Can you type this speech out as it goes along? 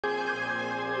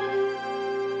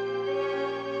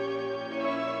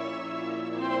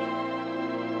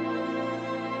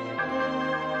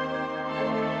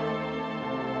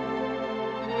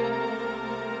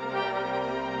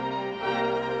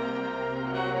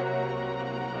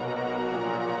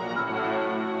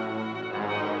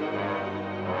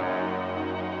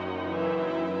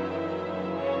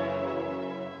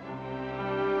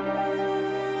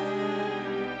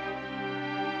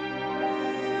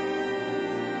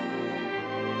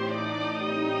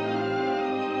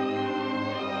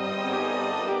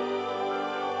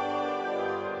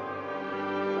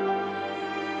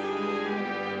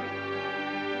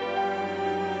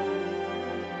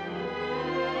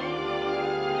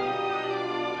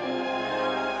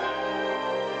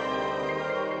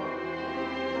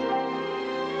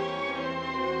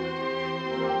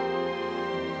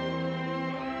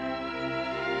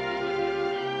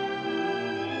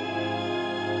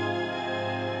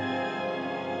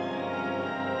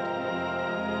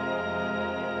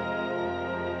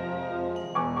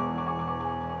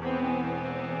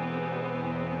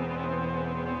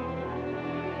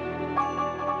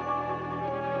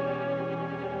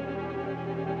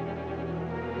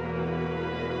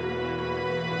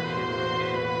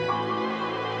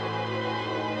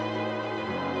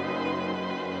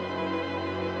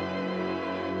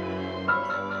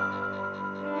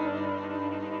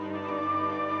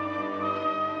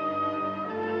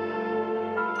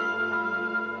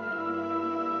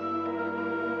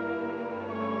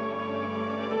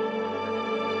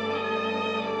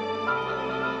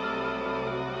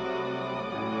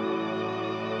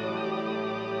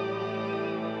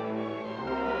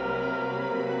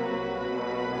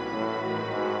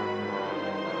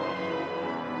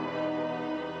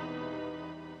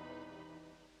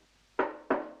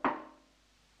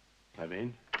I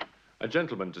mean. A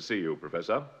gentleman to see you,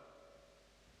 Professor.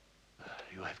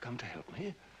 You have come to help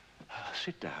me?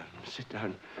 Sit down, sit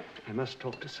down. I must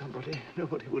talk to somebody.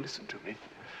 Nobody will listen to me.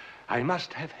 I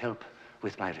must have help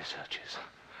with my researches.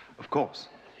 Of course.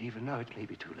 Even now it may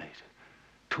be too late.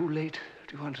 Too late,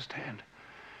 do you understand?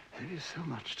 There is so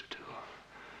much to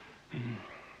do.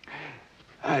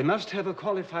 I must have a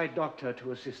qualified doctor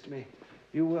to assist me.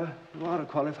 You are a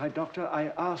qualified doctor.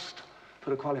 I asked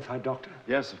for a qualified doctor.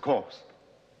 Yes, of course.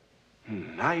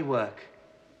 My work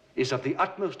is of the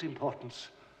utmost importance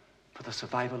for the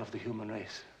survival of the human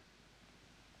race.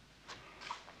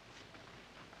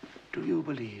 Do you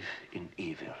believe in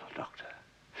evil, Doctor?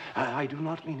 I do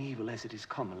not mean evil as it is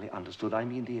commonly understood. I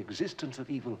mean the existence of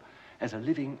evil as a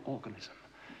living organism,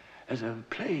 as a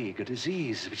plague, a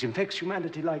disease which infects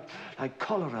humanity like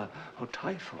cholera or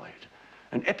typhoid,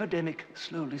 an epidemic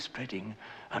slowly spreading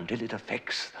until it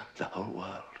affects the whole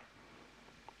world.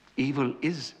 Evil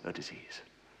is a disease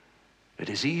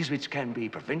which can be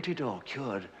prevented or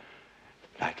cured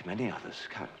like many others.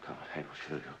 Come, I will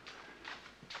show you.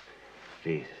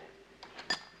 Please.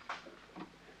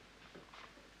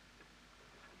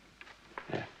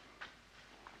 There.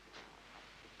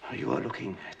 You are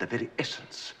looking at the very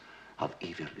essence of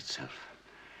evil itself.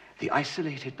 The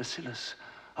isolated bacillus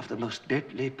of the most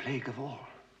deadly plague of all.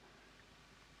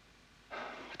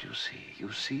 But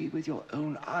you see with your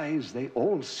own eyes, they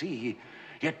all see,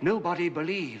 yet nobody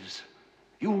believes.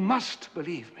 You must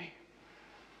believe me.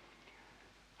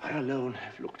 I alone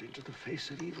have looked into the face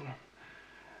of evil.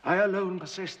 I alone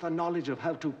possess the knowledge of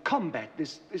how to combat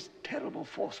this terrible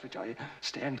force which I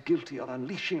stand guilty of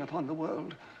unleashing upon the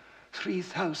world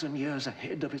 3,000 years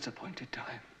ahead of its appointed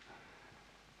time.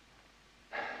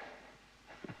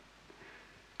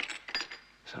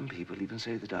 Some people even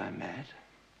say that I am mad.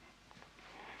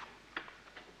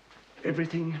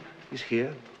 Everything is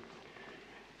here.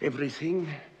 Everything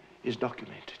is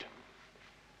documented.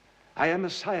 I am a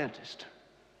scientist,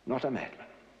 not a madman.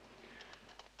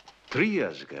 3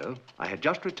 years ago, I had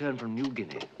just returned from New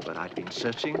Guinea, where I'd been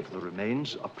searching for the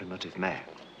remains of primitive man.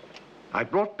 I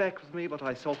brought back with me what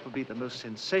I thought would be the most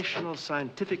sensational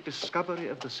scientific discovery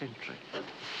of the century.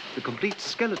 The complete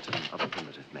skeleton of a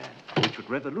primitive man, which would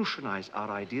revolutionize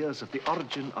our ideas of the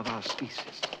origin of our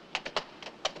species.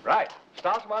 Right,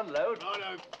 start to unload.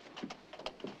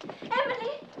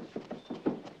 Emily!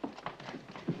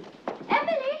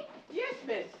 Emily! Yes,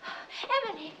 miss.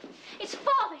 Emily, it's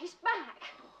Father, he's back.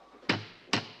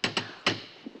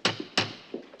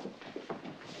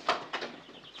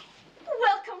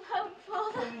 Welcome home,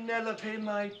 Father. Oh, Penelope,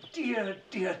 my dear,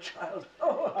 dear child.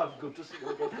 Oh, how good to see you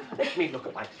again. Let me look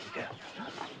at my little girl.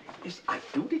 Yes, I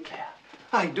do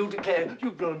declare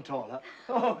you've grown taller.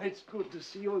 Oh, it's good to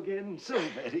see you again. So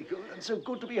very good, and so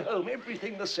good to be home.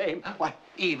 Everything the same. Why,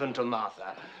 even to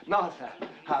Martha. Martha,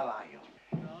 how are you?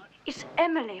 It's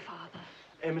Emily, Father.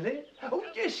 Emily? Oh,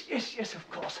 yes,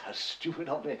 of course. How stupid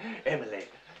of me. Emily,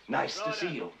 nice to see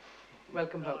you.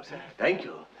 Welcome home, sir. Thank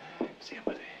you. See,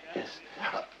 Emily, yes.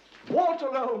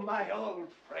 Waterloo, my old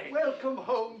friend. Welcome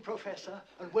home, Professor,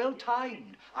 and well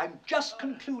timed. I'm just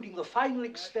concluding the final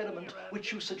experiment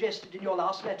which you suggested in your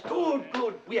last letter.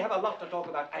 Good. We have a lot to talk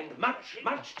about and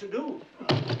much to do.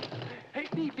 Hey,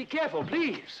 be careful,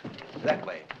 please. That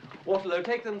way. Waterloo,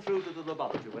 take them through to the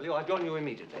laboratory, will you? I'll join you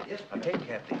immediately. Yes, but take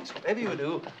care, please. Whatever you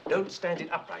do, don't stand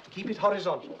it upright. Keep it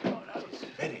horizontal. It's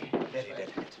very, very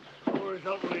delicate.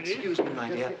 Excuse me, my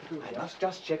dear. I must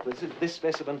just check that this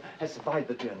specimen has survived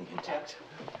the journey intact.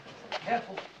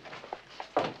 Careful.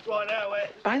 Right now,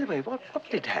 By the way, what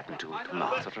did happen to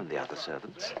Martha and the other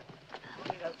servants?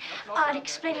 I'll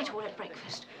explain it all at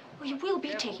breakfast. Well, you will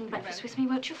be taking breakfast with me,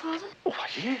 won't you, Father? Oh,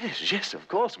 yes, of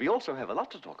course. We also have a lot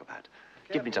to talk about.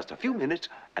 Give me just a few minutes,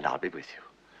 and I'll be with you.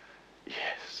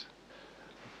 Yes.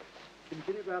 Can you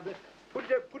get it round there? Put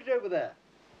it over there.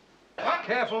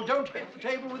 Careful, don't hit the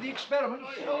table with the experiment.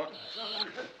 That's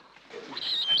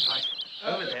right.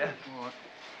 Over there.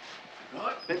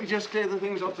 Right. Let me just clear the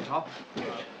things off the top.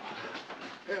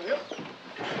 There we are.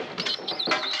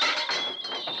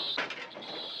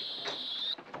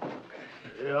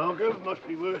 The argo must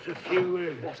be worth a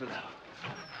few... Waterloo.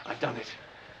 I've done it.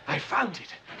 I found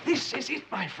it. This is it,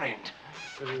 my friend.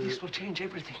 This will change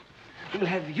everything. We'll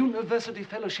have university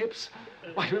fellowships.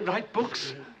 Why, we'll write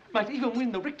books. Might even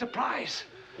win the Richter Prize.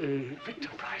 Richter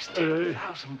Prize,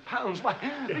 £10,000. Why,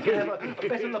 we could have a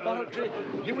better laboratory,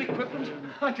 new equipment.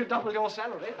 I could double your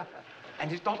salary.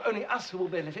 And it's not only us who will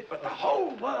benefit, but the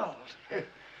whole world. Yes.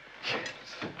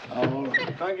 Oh,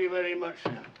 thank you very much.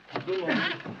 Come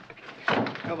on.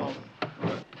 Come on.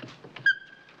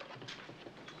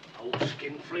 Old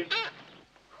skinflint.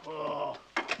 Oh.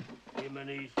 Him and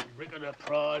his brick of the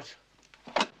prize.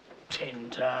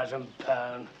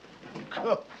 £10,000.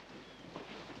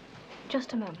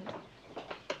 Just a moment.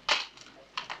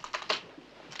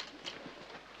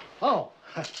 Oh,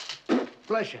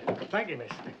 bless you. Thank you,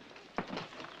 miss.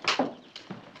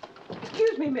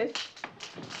 Excuse me, miss.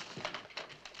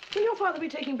 Will your father be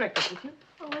taking breakfast with you?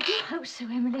 Oh, I do hope so,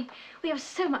 Emily. We have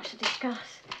so much to discuss.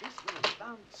 This will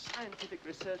advance scientific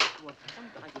research to a point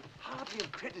I could hardly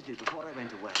have credited before I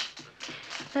went away.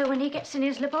 Though when he gets in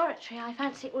his laboratory, I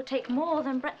fancy it will take more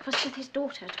than breakfast with his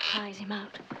daughter to prize him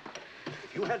out.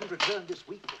 If you hadn't returned this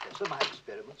week, Professor, my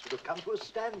experiments would have come to a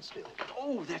standstill.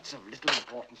 Oh, that's of little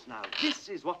importance now. This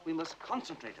is what we must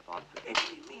concentrate upon.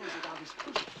 Any means at our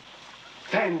disposal.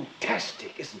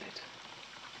 Fantastic, isn't it?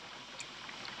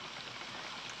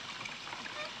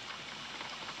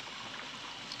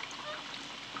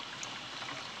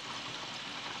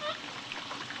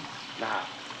 Now,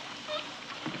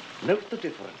 note the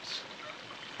difference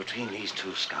between these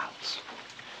two skulls.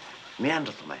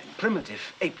 Neanderthal man, primitive,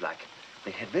 ape-like.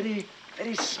 They had very,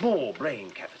 very small brain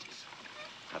cavities.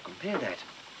 Now compare that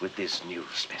with this new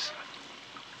specimen.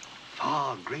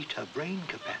 Far greater brain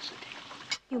capacity.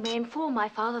 You may inform my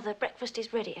father that breakfast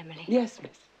is ready, Emily. Yes,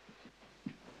 miss.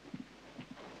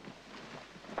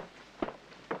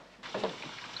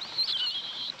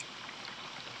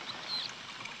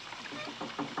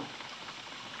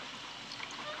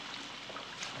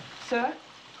 Sir?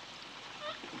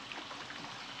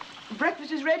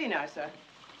 Breakfast is ready now, sir.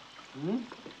 Hmm?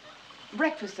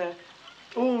 Breakfast, sir.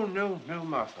 Oh, no,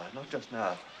 Martha, not just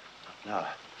now. Not now.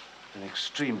 I'm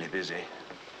extremely busy.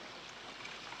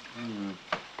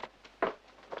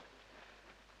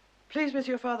 Please, miss,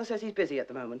 your father says he's busy at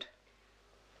the moment.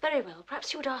 Very well.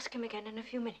 Perhaps you would ask him again in a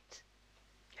few minutes.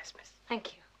 Yes, miss.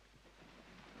 Thank you.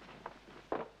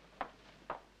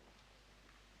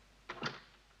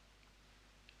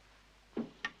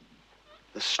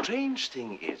 The strange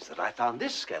thing is that I found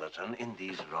this skeleton in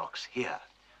these rocks here,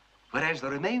 whereas the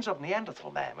remains of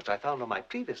Neanderthal man, which I found on my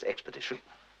previous expedition,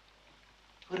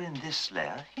 were in this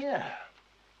layer here.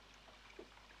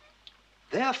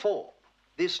 Therefore,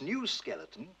 this new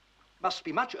skeleton must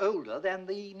be much older than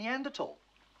the Neanderthal.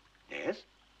 Yes?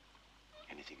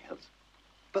 Anything else?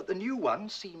 But the new one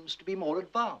seems to be more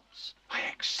advanced. Why,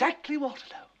 exactly,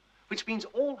 Waterloo. Which means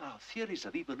all our theories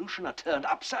of evolution are turned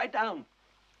upside down.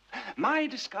 My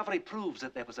discovery proves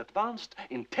that there was advanced,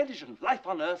 intelligent life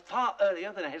on Earth far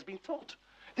earlier than has been thought.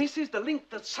 This is the link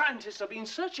that scientists have been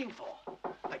searching for.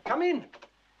 Now, come in.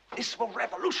 This will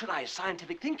revolutionize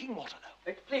scientific thinking,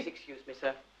 Waterloo. Please excuse me,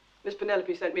 sir. Miss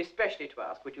Penelope sent me specially to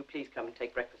ask, would you please come and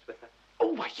take breakfast with her?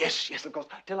 Oh, why, yes, of course.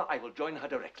 Tell her I will join her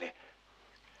directly.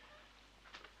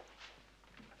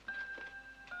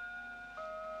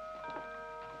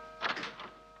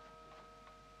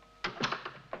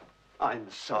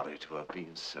 I'm sorry to have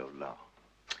been so long.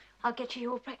 I'll get you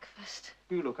your breakfast.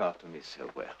 You look after me so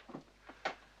well.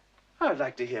 I'd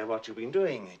like to hear what you've been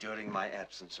doing during my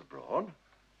absence abroad.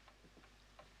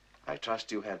 I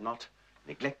trust you have not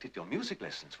neglected your music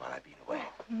lessons while I've been away.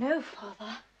 Oh, no,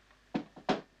 Father.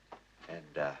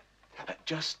 And,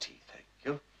 just tea, thank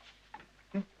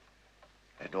you.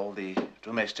 And all the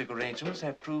domestic arrangements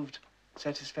have proved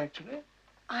satisfactory?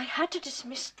 I had to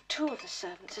dismiss 2 of the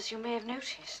servants, as you may have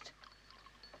noticed.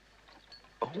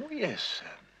 Oh, yes.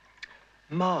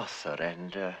 Martha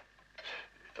and,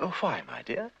 oh, why, my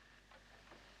dear?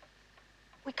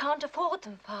 We can't afford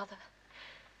them, Father.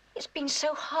 It's been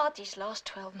so hard these last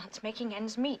 12 months, making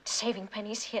ends meet, saving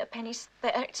pennies here, pennies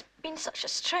there. It's been such a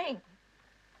strain.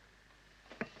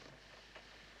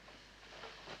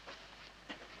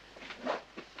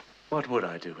 What would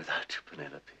I do without you,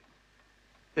 Penelope?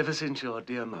 Ever since your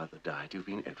dear mother died, you've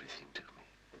been everything to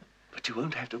me. But you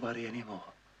won't have to worry anymore.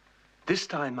 This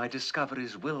time, my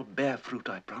discoveries will bear fruit,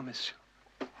 I promise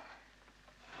you.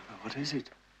 What is it?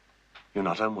 You're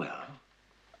not unwell?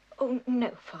 Oh,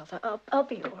 no, Father. I'll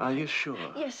be all right. Are you sure?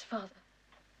 Yes, Father.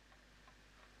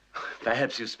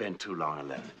 Perhaps you spent too long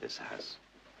alone in this house.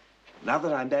 Now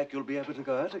that I'm back, you'll be able to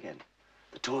go out again.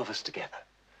 The 2 of us together.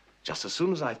 Just as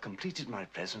soon as I've completed my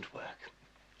present work.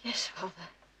 Yes, Father.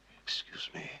 Excuse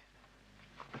me.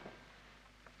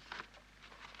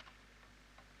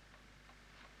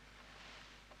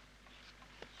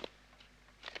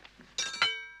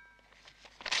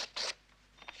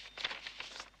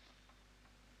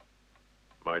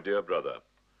 My dear brother,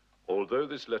 although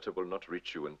this letter will not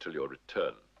reach you until your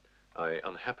return, I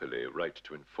unhappily write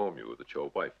to inform you that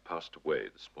your wife passed away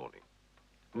this morning.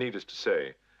 Needless to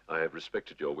say, I have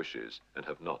respected your wishes and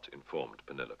have not informed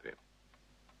Penelope.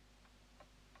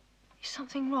 Is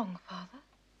something wrong, Father?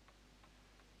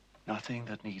 Nothing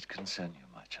that need concern you,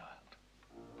 my child.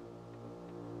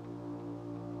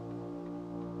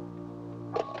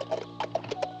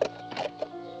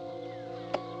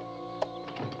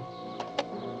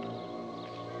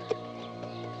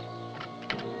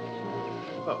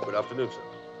 Oh, good afternoon, sir.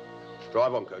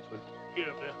 Drive on, coachman. Get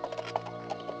up there.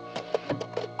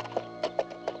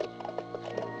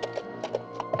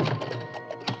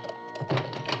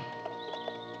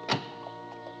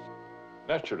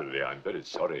 Naturally, I'm very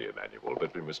sorry, Emmanuel,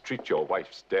 but we must treat your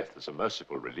wife's death as a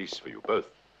merciful release for you both.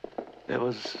 There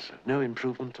was no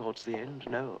improvement towards the end,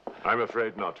 no. I'm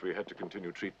afraid not. We had to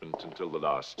continue treatment until the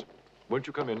last. Won't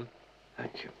you come in?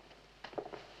 Thank you.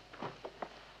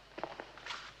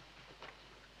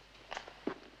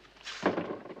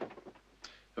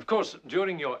 Of course,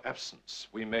 during your absence,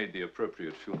 we made the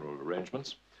appropriate funeral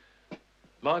arrangements.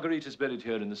 Marguerite is buried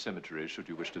here in the cemetery, should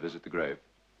you wish to visit the grave.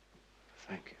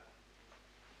 Thank you.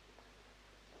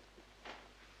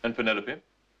 And Penelope,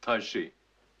 how is she?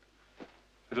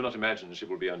 I do not imagine she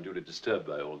will be unduly disturbed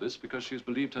by all this, because she has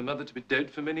believed her mother to be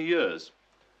dead for many years.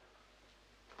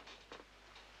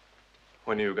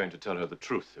 When are you going to tell her the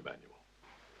truth, Emmanuel?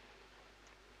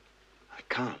 I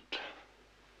can't.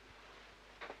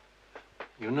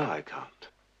 You know I can't.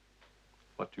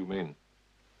 What do you mean?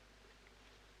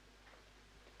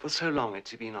 For so long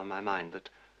it's been on my mind that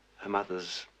her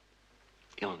mother's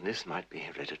illness might be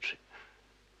hereditary,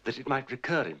 that it might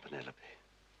recur in Penelope.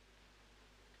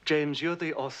 James, you're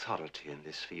the authority in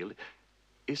this field.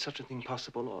 Is such a thing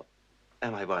possible, or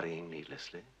am I worrying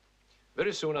needlessly?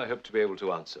 Very soon I hope to be able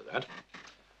to answer that.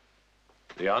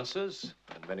 The answers,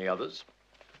 and many others,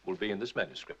 will be in this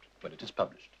manuscript when it is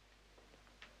published.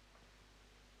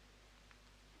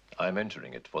 I'm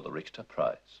entering it for the Richter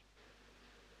Prize.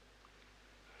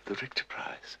 The Richter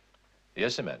Prize?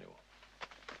 Yes, Emmanuel.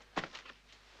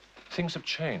 Things have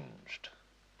changed.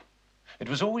 It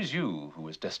was always you who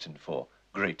was destined for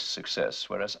great success,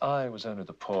 whereas I was only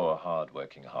the poor,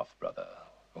 hard-working half-brother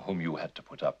whom you had to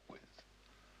put up with.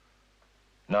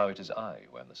 Now it is I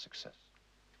who am the success.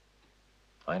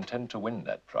 I intend to win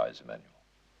that prize, Emmanuel,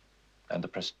 and the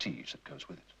prestige that goes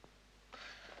with it.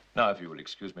 Now, if you will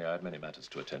excuse me, I have many matters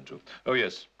to attend to. Oh,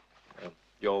 yes.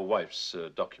 Your wife's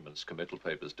documents, committal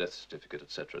papers, death certificate,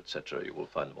 etc., etc. You will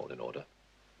find them all in order.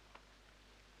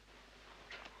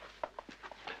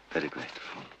 Very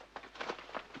grateful.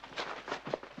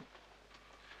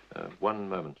 One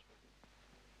moment.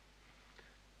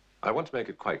 I want to make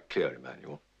it quite clear,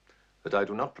 Emmanuel, that I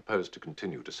do not propose to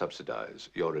continue to subsidize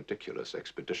your ridiculous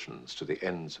expeditions to the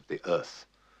ends of the earth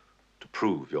to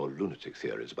prove your lunatic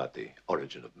theories about the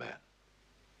origin of man.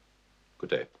 Good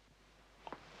day.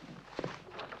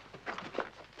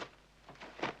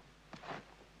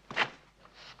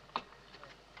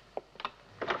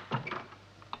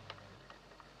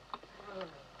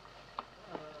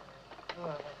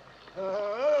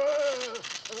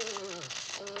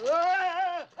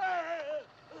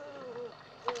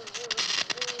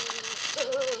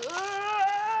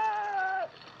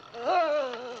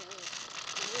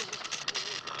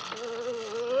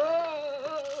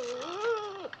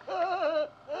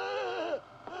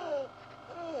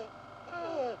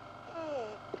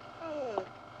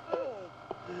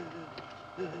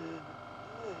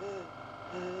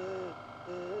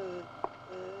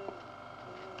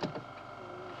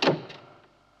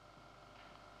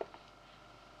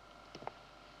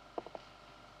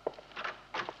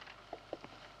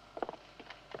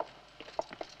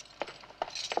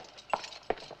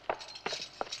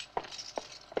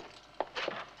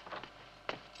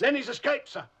 Lenny's escaped,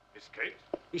 sir. Escaped?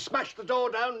 He smashed the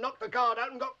door down, knocked the guard out,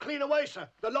 and got clean away, sir.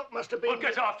 The lock must have been... Well,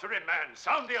 get after him, man.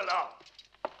 Sound the alarm.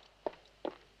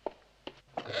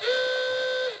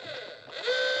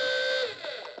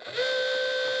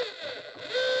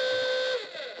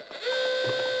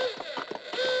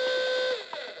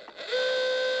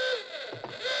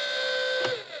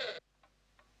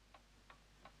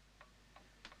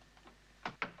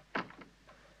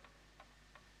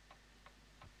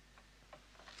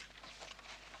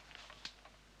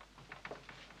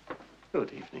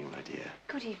 Good evening, my dear.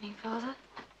 Good evening, Father.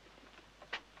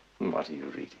 What are you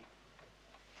reading?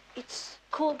 It's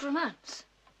called romance.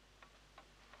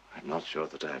 I'm not sure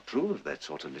that I approve of that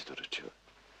sort of literature.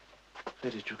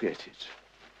 Where did you get it?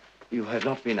 You have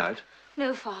not been out?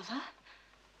 No, Father.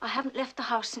 I haven't left the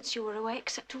house since you were away,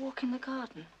 except to walk in the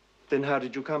garden. Then how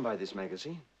did you come by this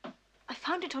magazine? I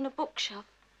found it on a bookshelf.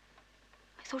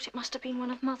 I thought it must have been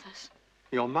one of Mother's.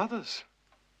 Your mother's?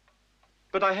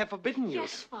 But I have forbidden you.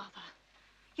 Yes, Father.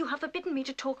 You have forbidden me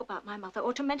to talk about my mother,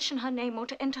 or to mention her name, or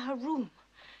to enter her room.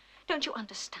 Don't you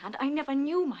understand? I never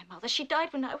knew my mother. She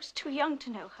died when I was too young to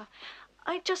know her.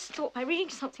 I just thought by reading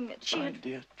something that she had... My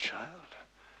dear child,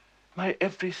 my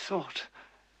every thought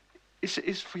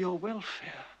is for your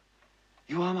welfare.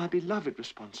 You are my beloved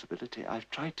responsibility. I've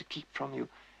tried to keep from you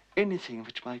anything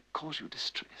which might cause you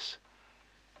distress.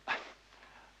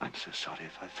 I'm so sorry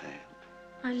if I failed.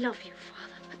 I love you,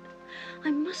 Father, but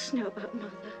I must know about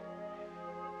Mother.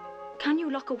 Can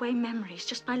you lock away memories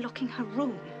just by locking her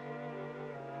room?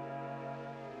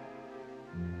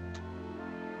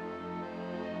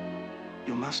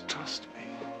 You must trust me.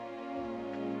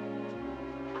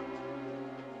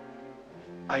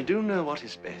 I do know what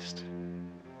is best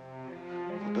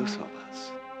for both of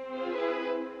us.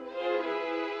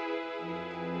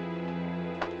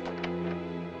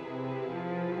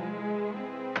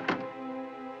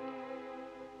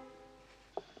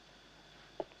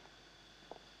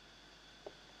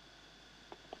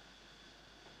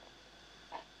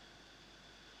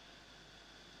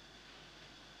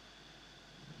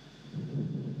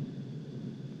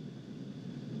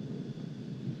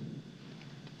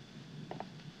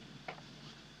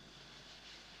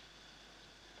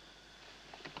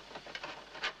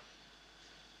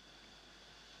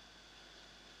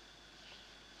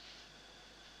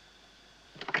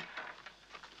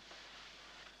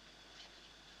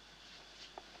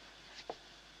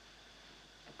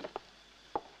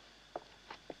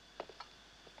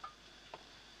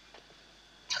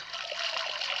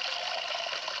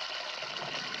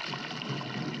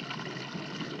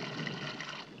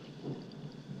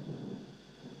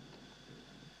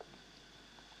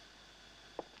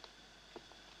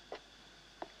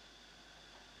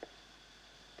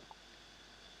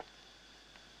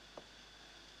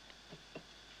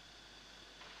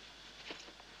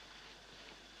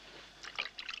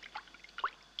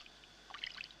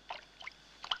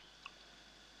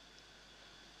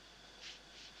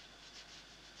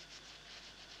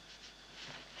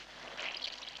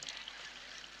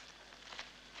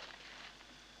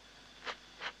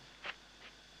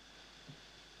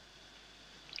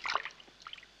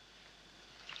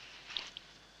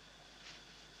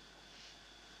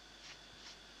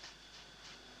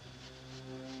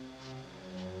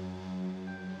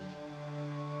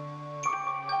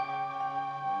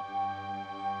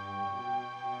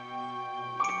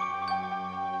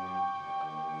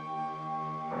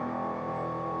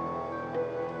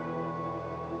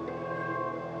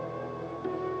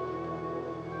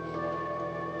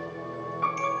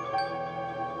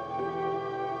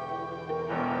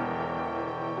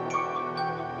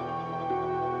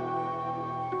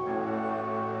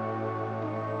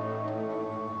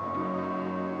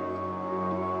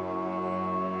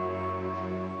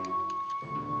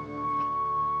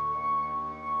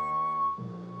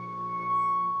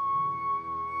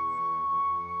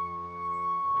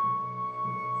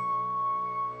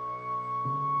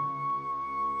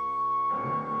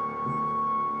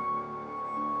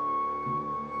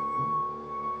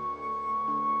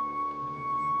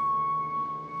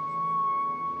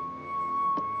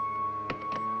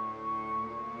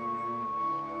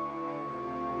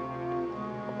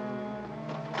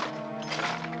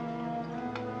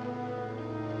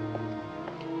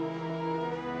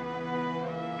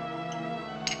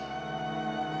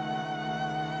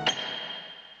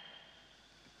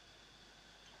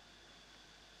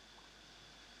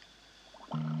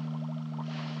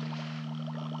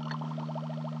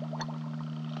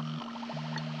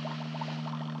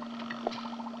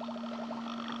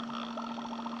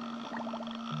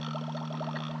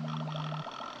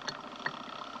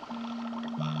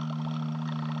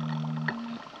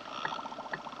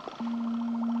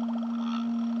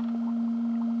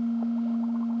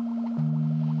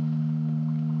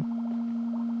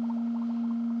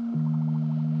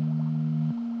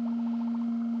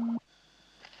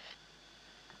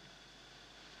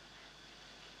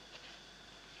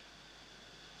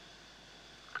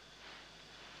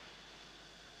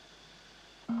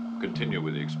 Continue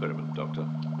with the experiment, Doctor.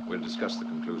 We'll discuss the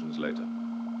conclusions later.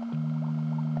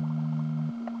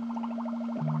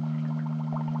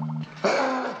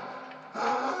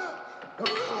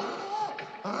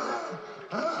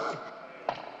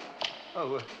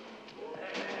 Oh,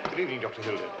 good evening, Dr.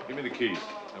 Hilda. Give me the keys.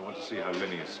 I want to see how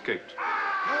Lenny escaped.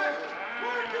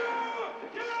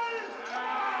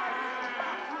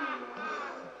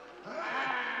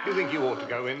 You think you ought to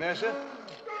go in there, sir?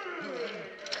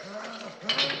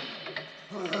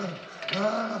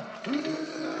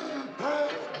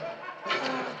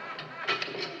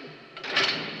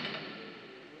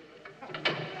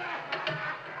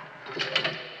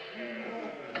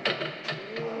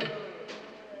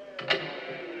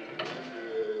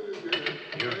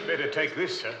 take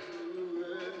this, sir.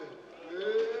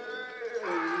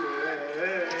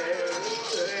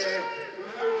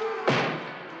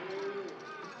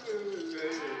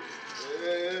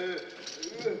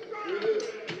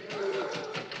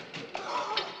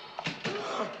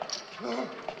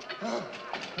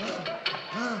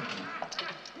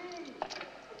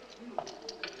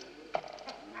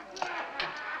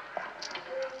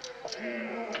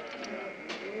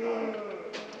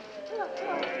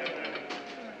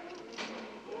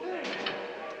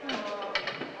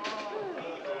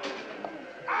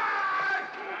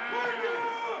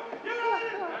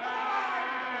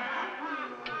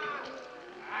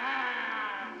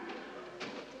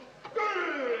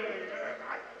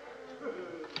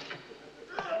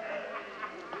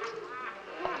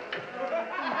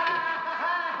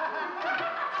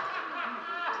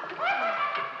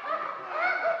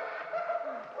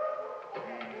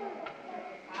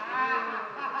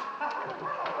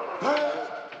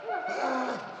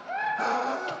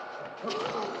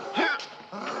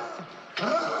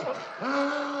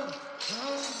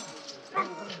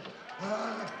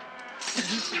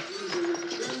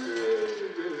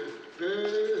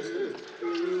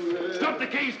 Drop the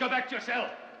keys, go back to your cell.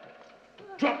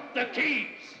 Drop the keys.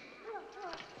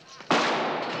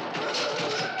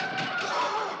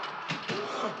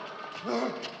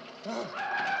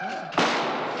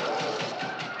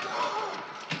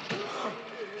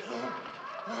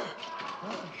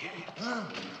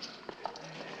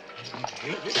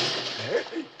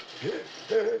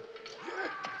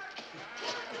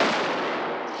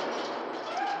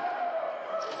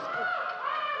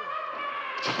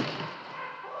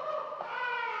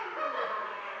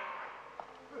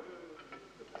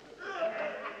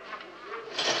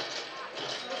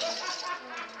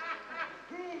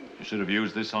 You should have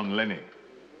used this on Lenny.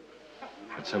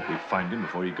 Let's hope we find him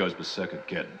before he goes berserk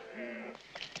again.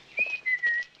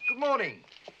 Good morning.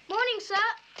 Morning, sir.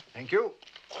 Thank you.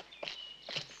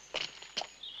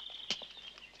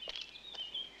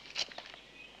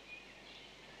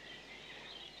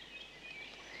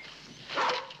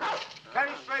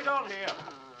 Carry straight on here.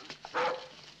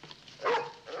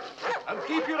 And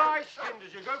keep your eyes skinned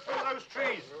as you go through those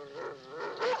trees.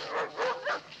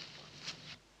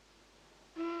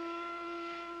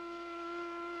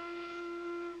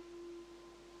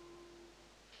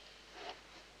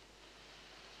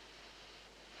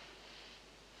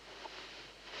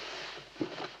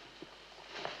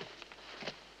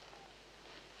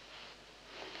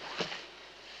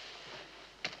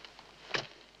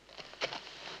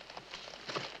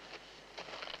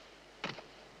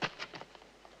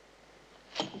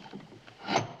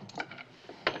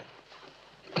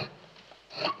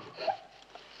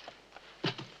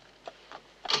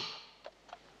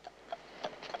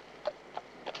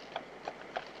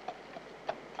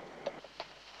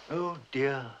 Oh,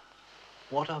 dear.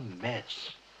 What a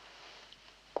mess.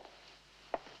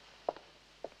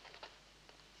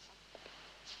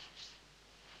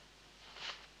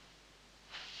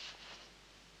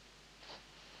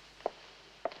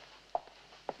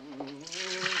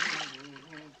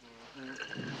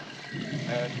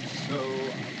 And so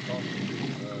I've got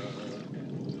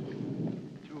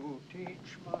to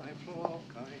teach my flock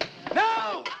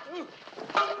No!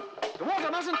 The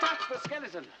water mustn't touch the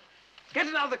skeleton. Get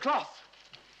it out of the cloth.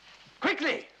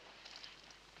 Quickly!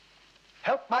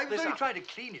 Help I mop was this only up. trying to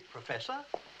clean it, Professor.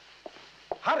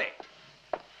 Hurry!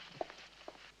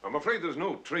 I'm afraid there's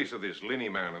no trace of this Lenny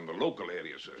man in the local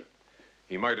area, sir.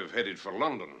 He might have headed for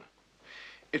London.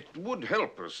 It would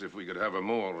help us if we could have a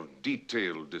more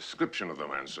detailed description of the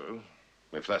man, sir.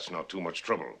 If that's not too much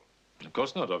trouble. Of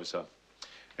course not, officer.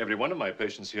 Every one of my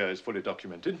patients here is fully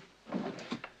documented.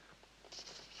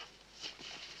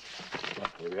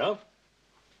 Here we are.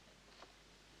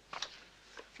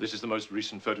 This is the most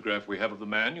recent photograph we have of the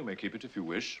man. You may keep it if you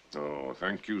wish. Oh,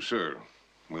 thank you, sir.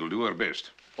 We'll do our best.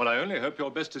 Well, I only hope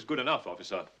your best is good enough,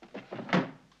 officer.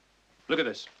 Look at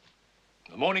this.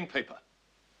 The morning paper.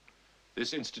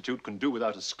 This institute can do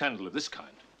without a scandal of this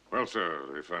kind. Well,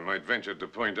 sir, if I might venture to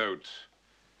point out,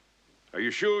 are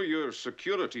you sure your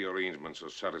security arrangements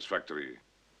are satisfactory?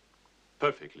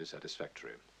 Perfectly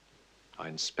satisfactory. I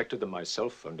inspected them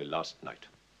myself only last night.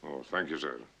 Oh, thank you,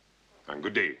 sir. And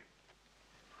good day.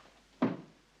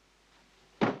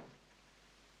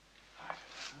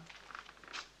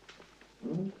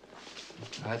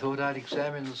 I thought I'd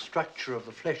examine the structure of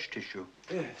the flesh tissue.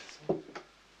 Yes.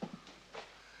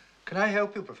 Can I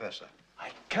help you, Professor? I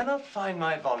cannot find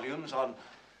my volumes on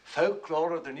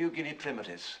folklore of the New Guinea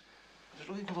primitives. I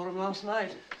was looking for them last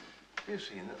night. Have you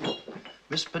seen them?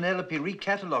 Miss Penelope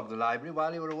recatalogued the library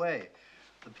while you were away.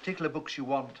 The particular books you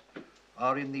want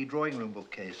are in the drawing room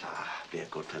bookcase. Ah, be a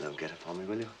good fellow and get it for me,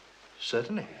 will you?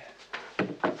 Certainly.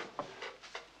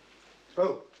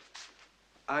 Oh,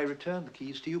 I return the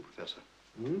keys to you, Professor.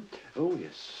 Hmm? Oh,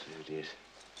 yes, it is.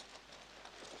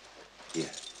 Here.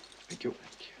 Thank you.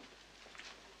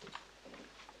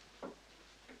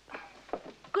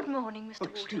 Good morning, Mr.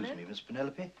 Excuse Waterloo. me, Miss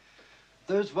Penelope.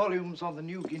 Those volumes on the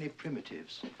New Guinea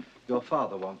primitives. Your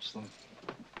father wants them.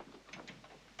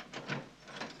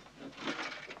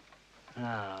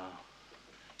 Now,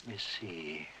 let me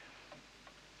see.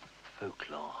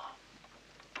 Folklore.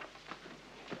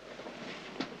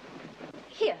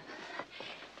 Here.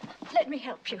 Let me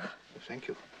help you. Thank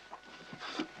you.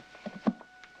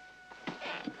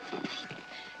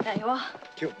 There you are.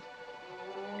 Thank you.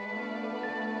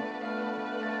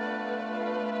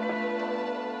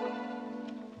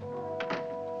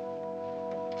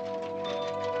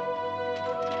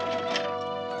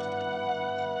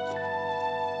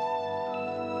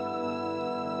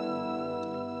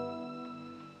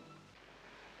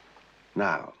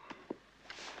 Now,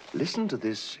 listen to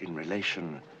this in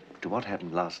relation to what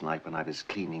happened last night when I was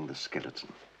cleaning the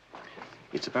skeleton.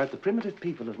 It's about the primitive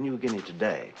people of New Guinea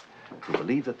today who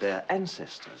believe that their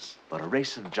ancestors were a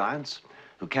race of giants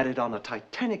who carried on a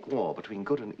titanic war between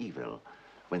good and evil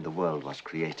when the world was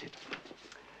created.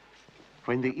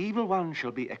 When the evil one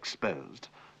shall be exposed,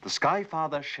 the Sky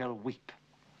Father shall weep.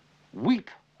 Weep,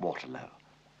 Waterloo.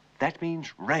 That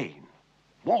means rain,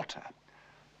 water.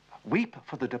 Weep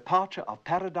for the departure of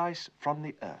paradise from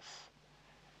the earth.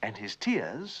 And his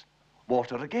tears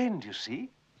water again, do you see?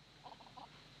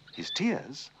 His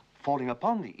tears, falling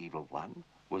upon the evil one,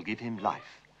 will give him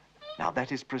life. Now,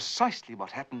 that is precisely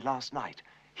what happened last night,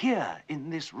 here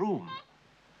in this room.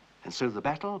 And so the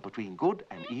battle between good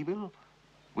and evil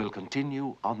will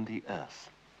continue on the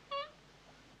earth.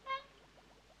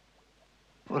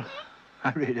 Well,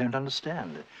 I really don't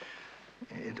understand.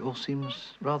 It all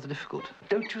seems rather difficult.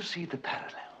 Don't you see the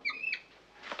parallel?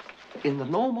 In the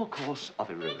normal course of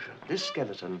erosion, this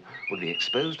skeleton will be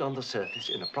exposed on the surface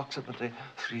in approximately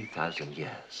 3,000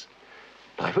 years,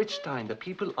 by which time the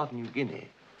people of New Guinea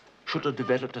should have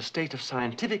developed a state of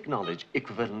scientific knowledge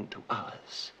equivalent to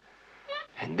ours.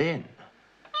 And then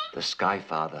the Sky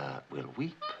Father will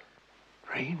weep.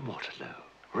 Rain, Waterloo,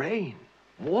 rain,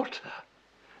 water.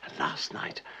 And last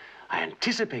night, I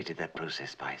anticipated that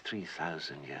process by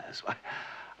 3,000 years.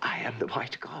 I am the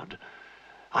white god.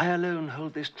 I alone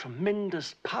hold this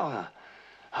tremendous power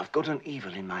of good and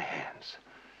evil in my hands.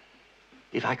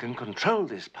 If I can control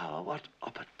this power, what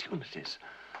opportunities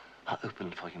are open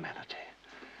for humanity?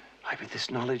 With this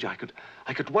knowledge, I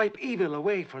could wipe evil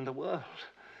away from the world.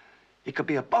 It could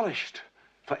be abolished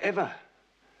forever.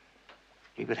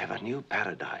 We would have a new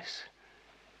paradise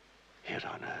here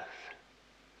on earth.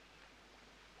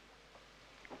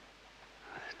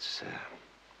 It's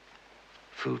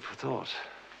food for thought.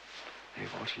 Hey,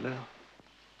 Waterloo.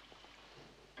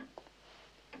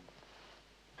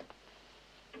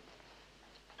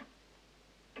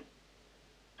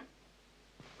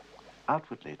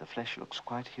 Outwardly, the flesh looks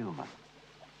quite human.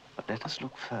 But let us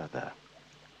look further.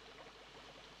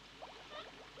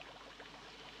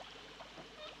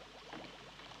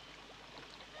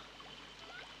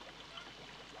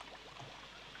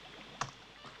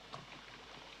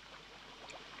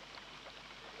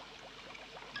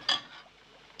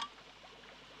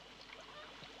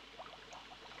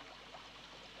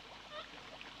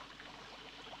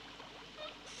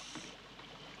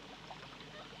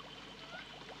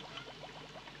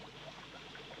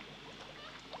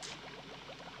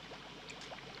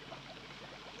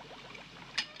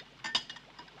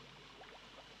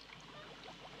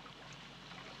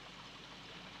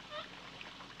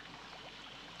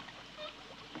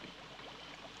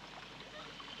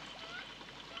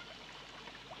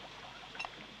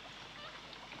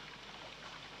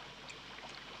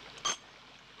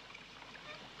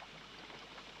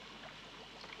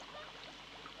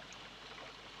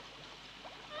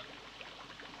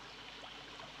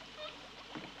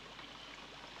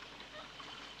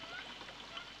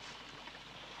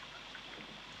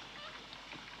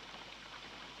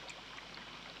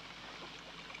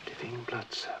 Living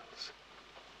blood cells,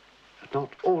 but not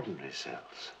ordinary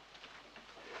cells.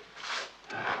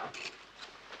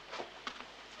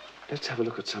 Let's have a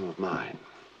look at some of mine.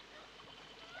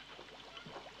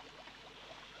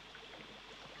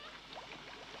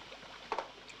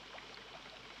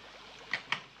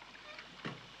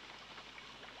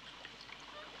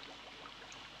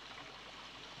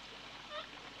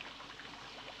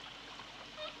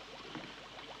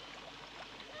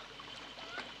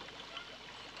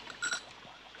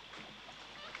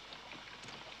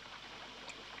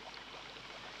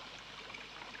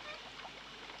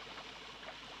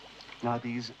 Now,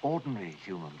 these ordinary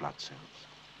human blood cells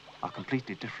are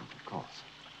completely different, of course.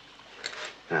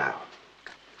 Now,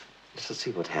 let's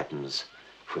see what happens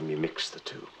when we mix the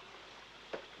two.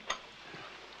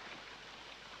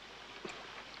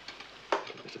 A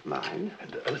little bit of mine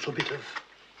and a little bit of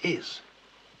his.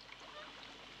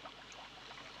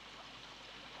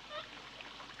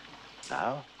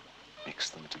 Now, mix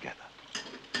them together.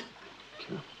 Thank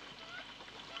you.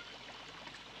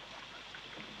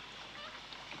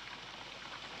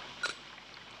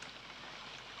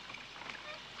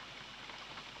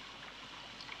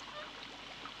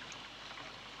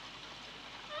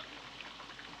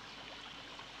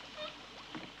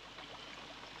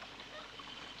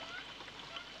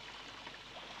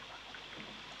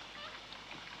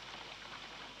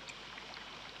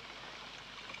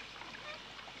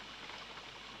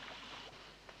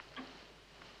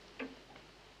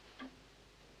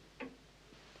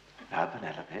 Now,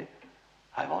 Penelope,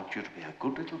 I want you to be a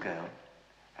good little girl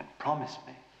and promise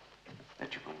me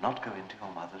that you will not go into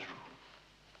your mother's room.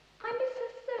 I miss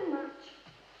her so much.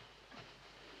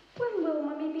 When will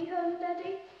Mummy be home,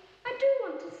 Daddy? I do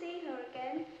want to see her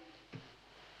again.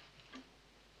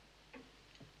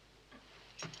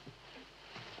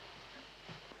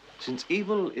 Since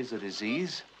evil is a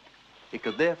disease, it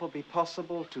could therefore be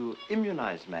possible to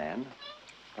immunize man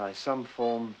by some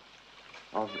form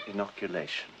of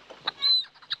inoculation.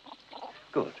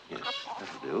 Good, yes,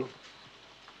 that'll do.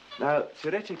 Now,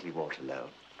 theoretically, Waterloo,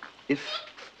 if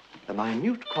a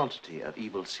minute quantity of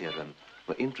evil serum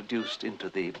were introduced into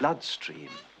the bloodstream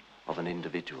of an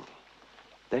individual,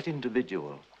 that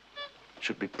individual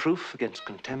should be proof against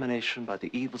contamination by the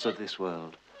evils of this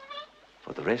world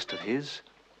for the rest of his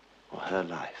or her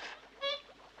life.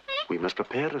 We must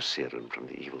prepare a serum from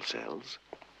the evil cells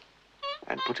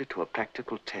and put it to a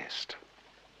practical test.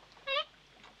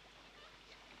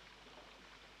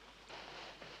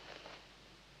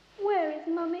 Where is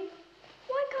Mummy?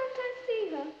 Why can't I see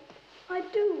her? I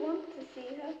do want to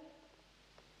see her.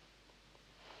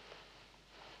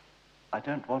 I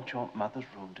don't want your mother's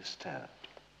room disturbed.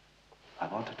 I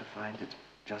want her to find it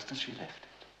just as she left it.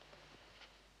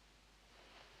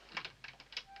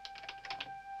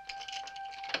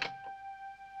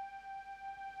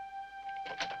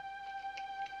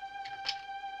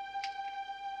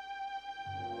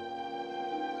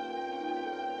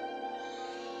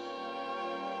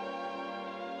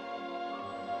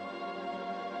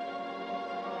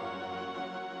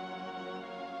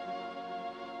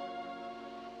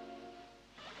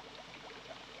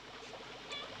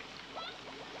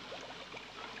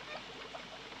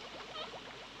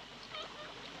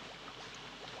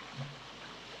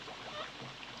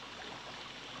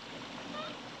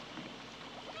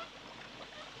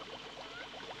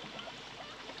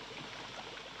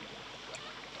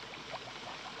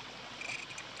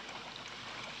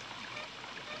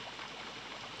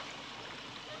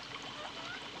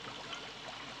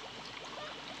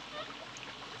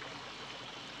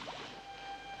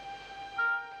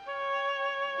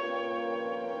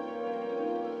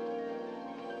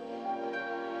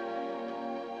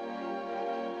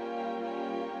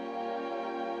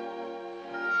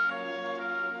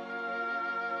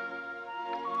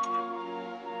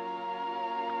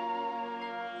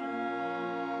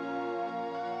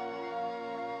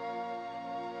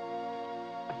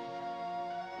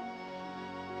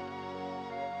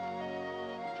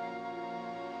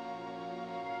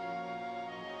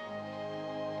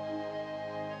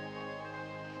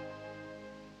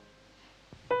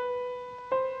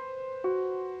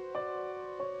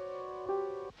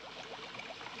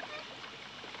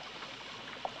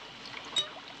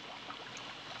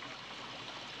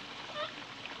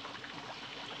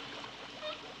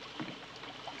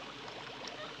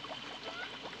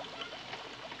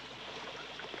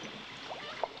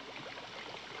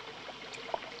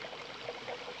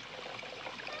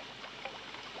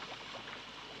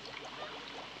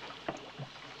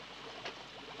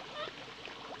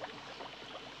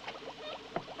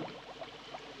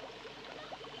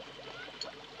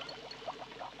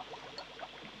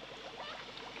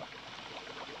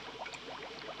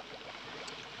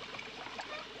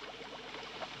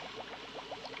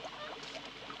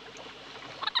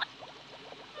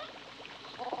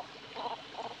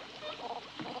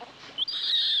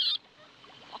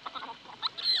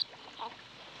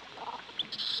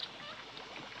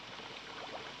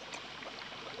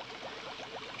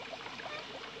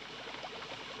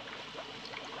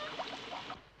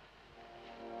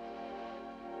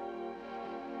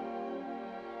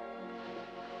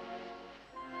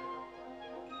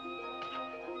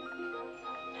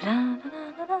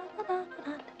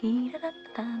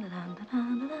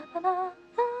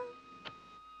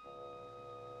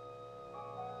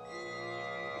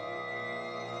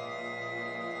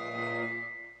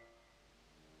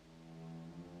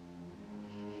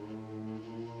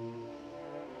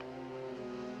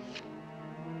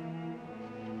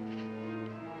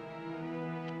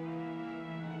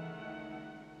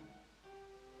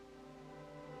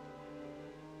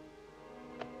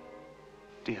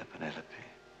 Dear Penelope,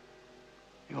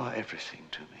 you are everything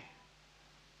to me.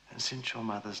 And since your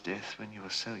mother's death when you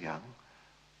were so young,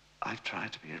 I've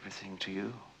tried to be everything to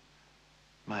you.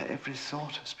 My every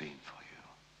thought has been for you.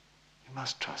 You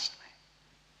must trust me.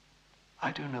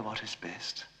 I do know what is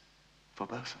best for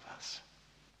both of us.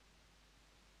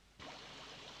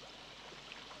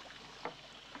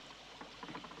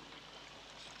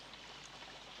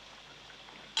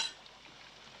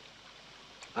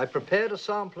 I prepared a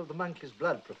sample of the monkey's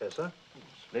blood, Professor.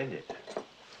 Splendid.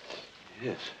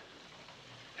 Yes.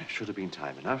 That should have been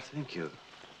time enough, thank you.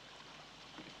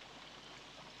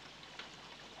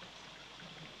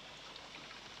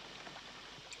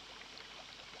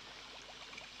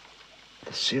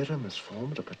 The serum has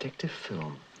formed a protective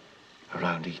film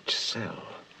around each cell.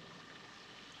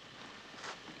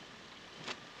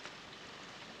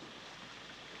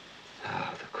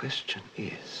 Now, the question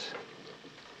is,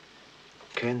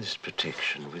 can this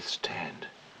protection withstand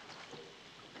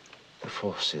the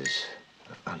forces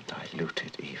of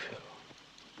undiluted evil?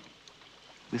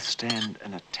 Withstand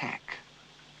an attack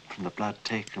from the blood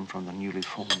taken from the newly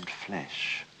formed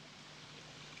flesh?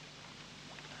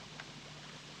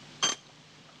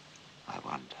 I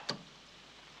wonder.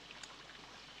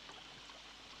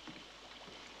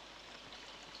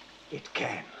 It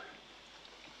can.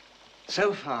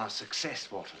 So far,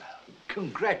 success, Waterloo.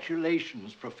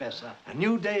 Congratulations, Professor. A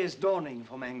new day is dawning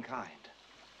for mankind.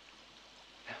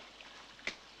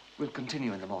 We'll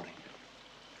continue in the morning.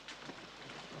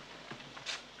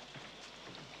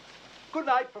 Good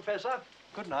night, Professor.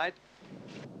 Good night.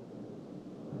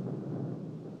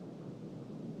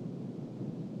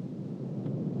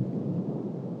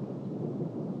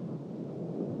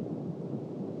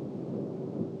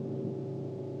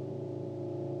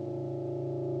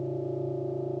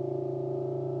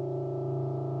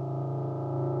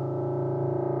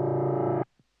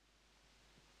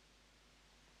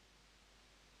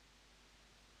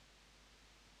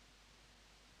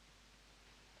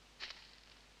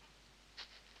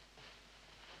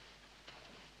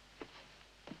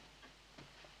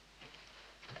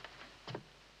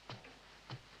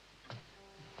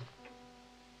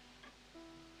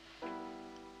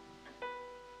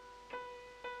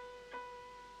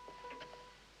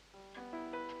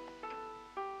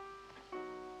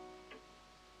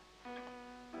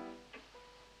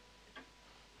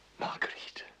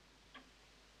 Marguerite.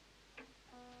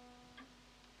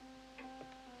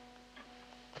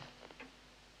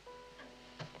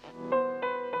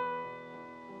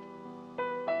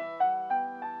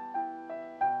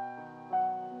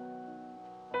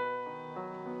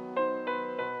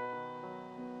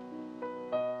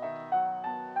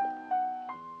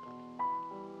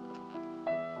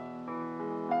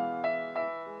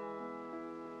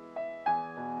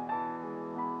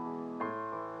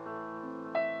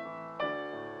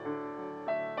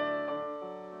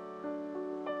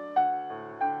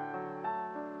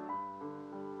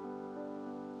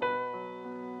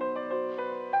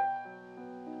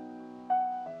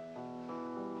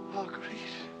 Marguerite.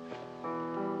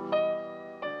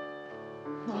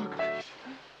 Marguerite.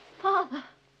 Father.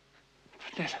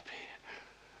 Penelope,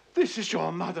 this is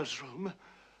your mother's room.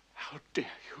 How dare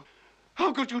you?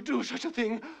 How could you do such a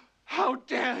thing? How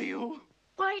dare you?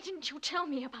 Why didn't you tell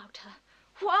me about her?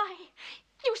 Why?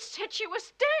 You said she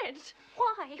was dead.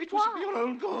 Why? It was for your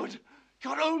own good.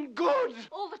 Your own good.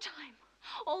 All the time.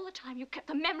 All the time you kept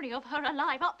the memory of her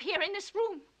alive up here in this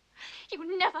room.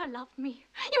 You never loved me.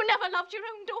 You never loved your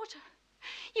own daughter.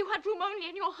 You had room only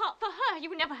in your heart for her.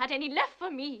 You never had any left for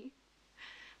me.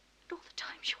 And all the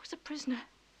time she was a prisoner,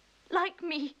 like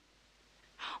me.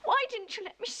 Why didn't you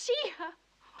let me see her?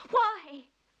 Why?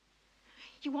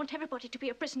 You want everybody to be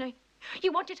a prisoner.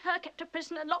 You wanted her kept a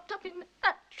prisoner, locked up in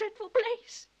that dreadful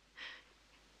place.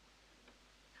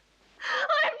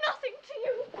 I am nothing to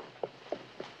you.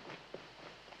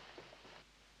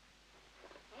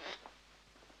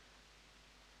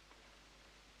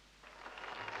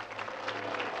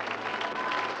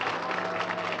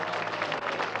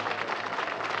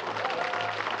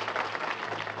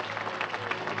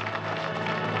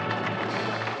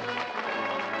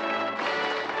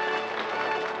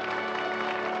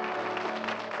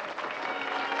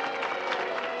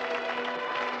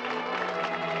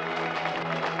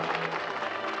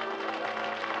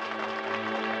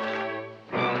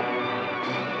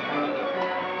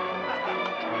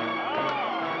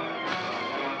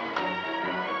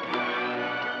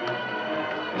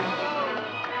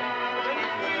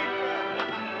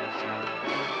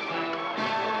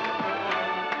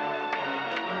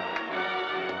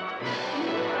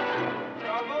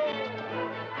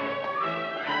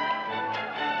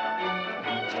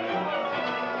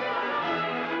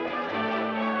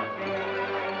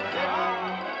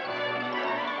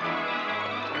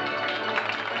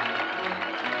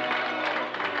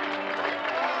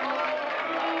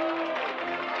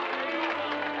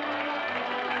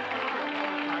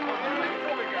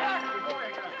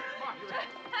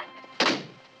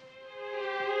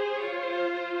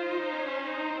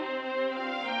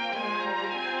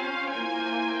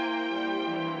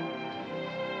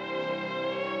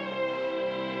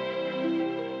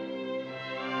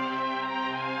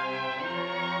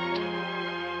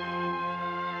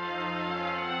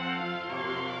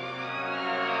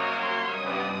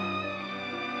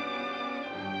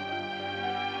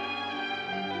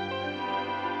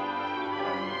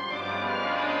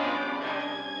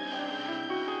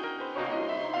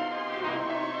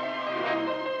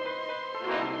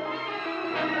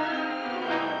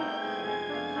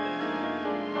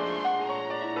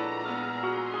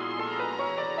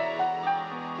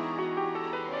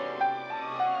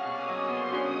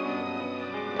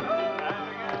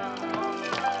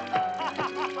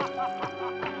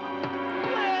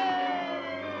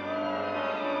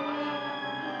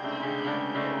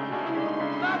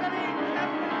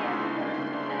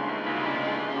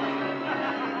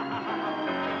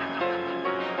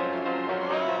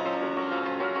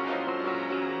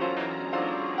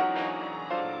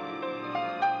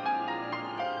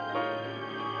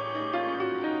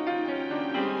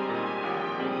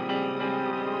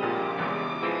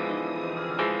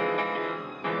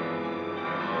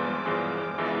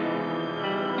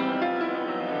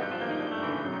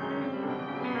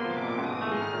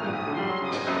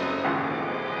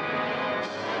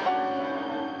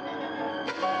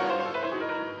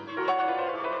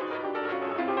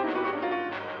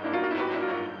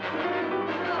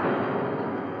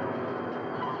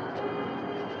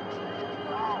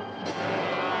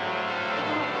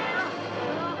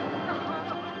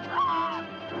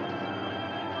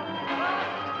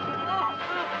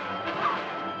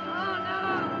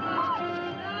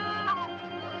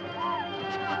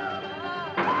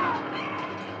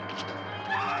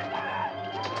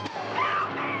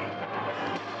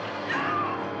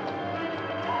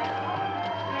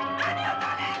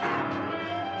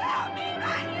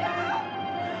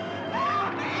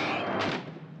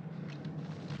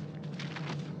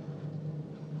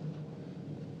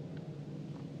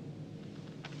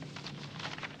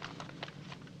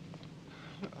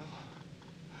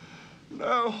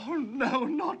 No, no,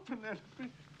 not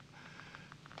Penelope.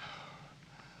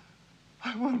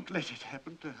 I won't let it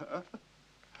happen to her.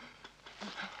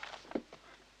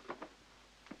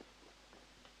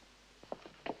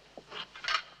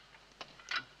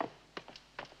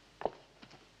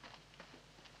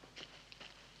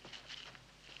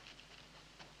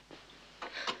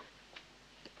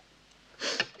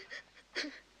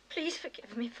 Please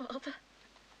forgive me, Father.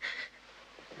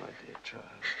 My dear child,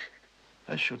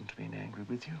 I shouldn't have been angry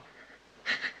with you.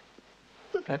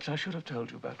 Perhaps I should have told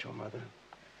you about your mother.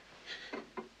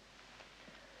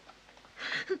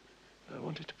 I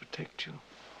wanted to protect you.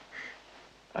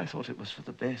 I thought it was for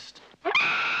the best.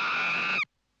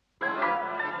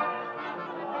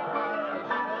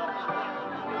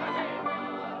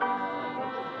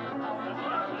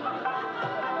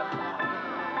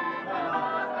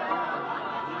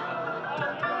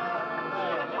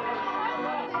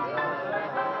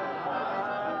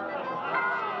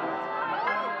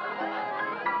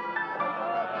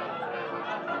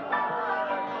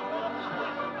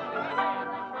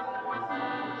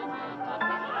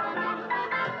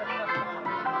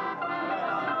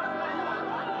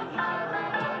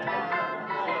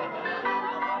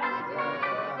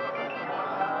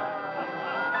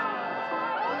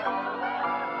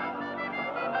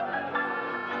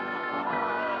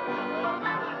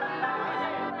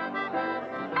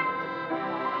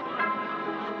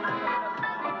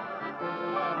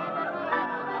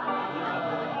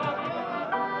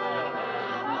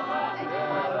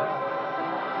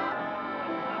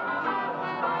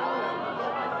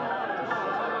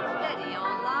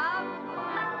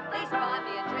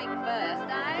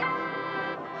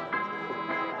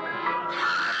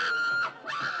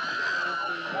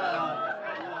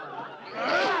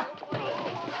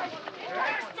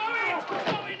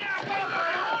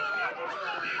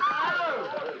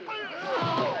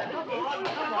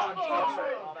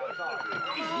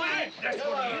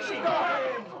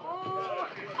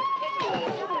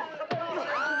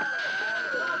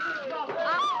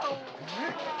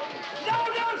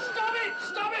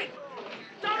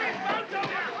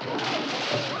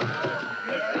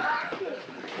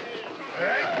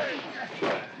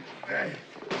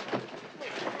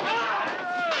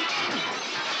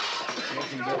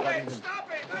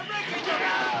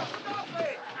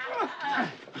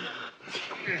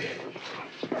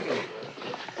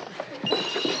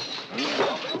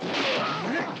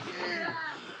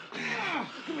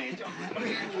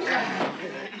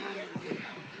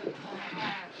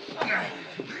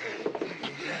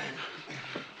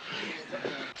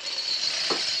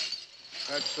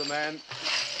 That's the man.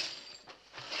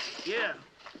 Yeah.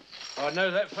 I'd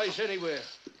know that face anywhere.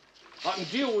 I can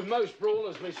deal with most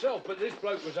brawlers myself, but this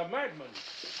bloke was a madman.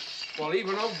 Well,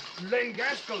 even old Len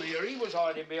Gaskell here, he was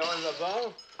hiding behind the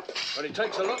bar. But it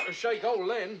takes a lot to shake old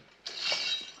Len.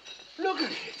 Look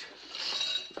at it.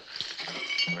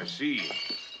 I see.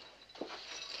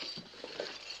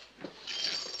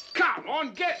 Come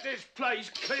on, get this place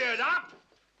cleared up.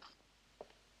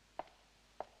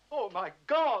 Oh, my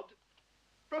God!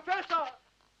 Professor!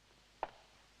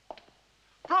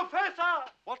 Professor!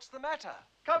 What's the matter?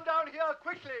 Come down here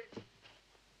quickly.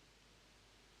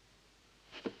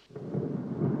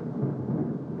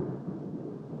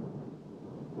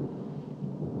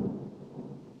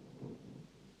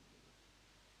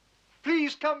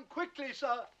 Please come quickly,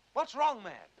 sir. What's wrong,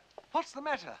 man? What's the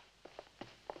matter?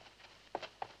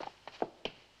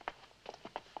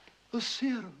 The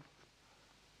serum.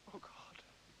 Oh, God.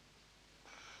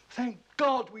 Thank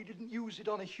God we didn't use it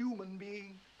on a human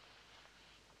being.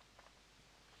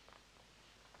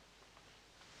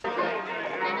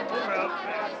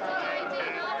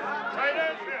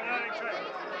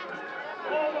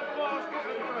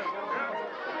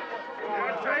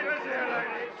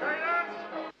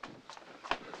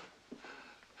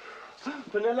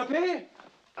 Penelope?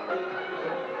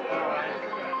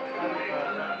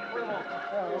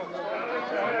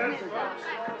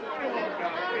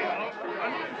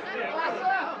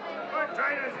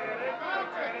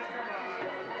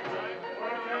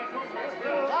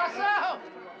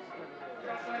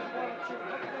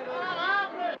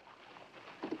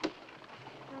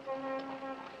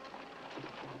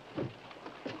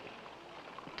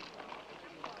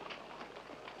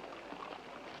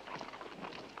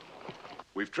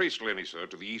 We've traced Lenny, sir,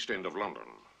 to the east end of London.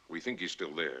 We think he's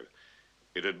still there.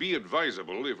 It'd be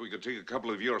advisable if we could take a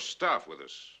couple of your staff with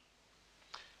us.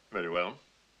 Very well.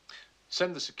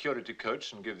 Send the security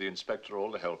coach and give the inspector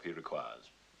all the help he requires.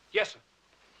 Yes, sir.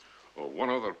 Oh, one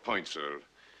other point, sir.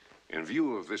 In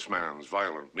view of this man's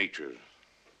violent nature,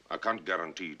 I can't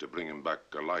guarantee to bring him back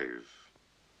alive.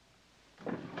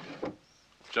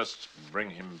 Just bring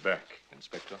him back,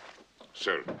 Inspector.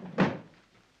 Sir.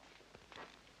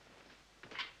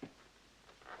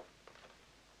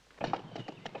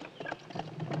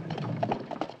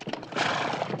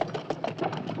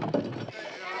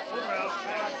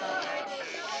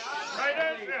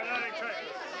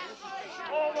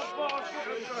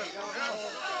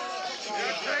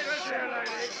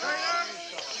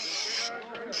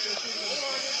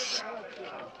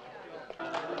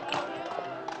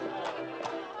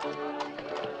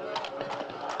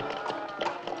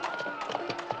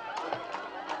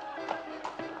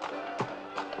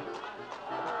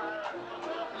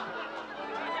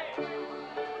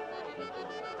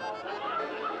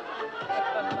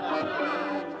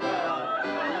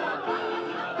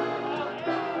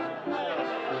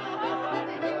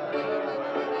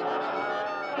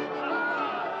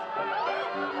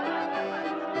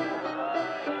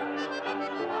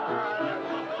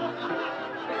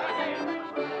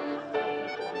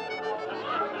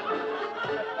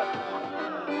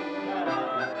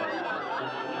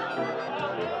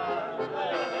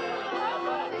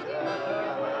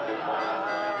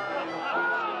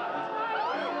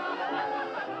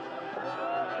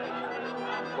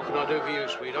 What can I do for you,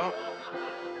 sweetheart?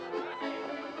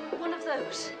 One of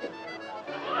those.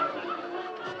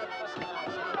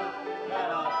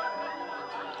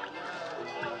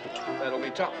 That'll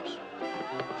be tops.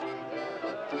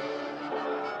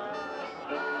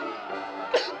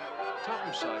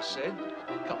 Tuppence, I said.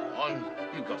 Come on,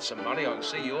 you've got some money. I can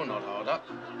see you're not hard up.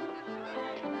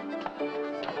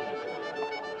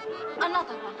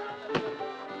 Another one.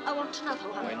 I want another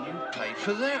one. When you paid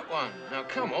for that one. Now,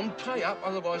 come on, pay up,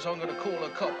 otherwise I'm going to call a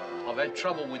copper. I've had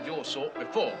trouble with your sort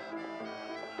before.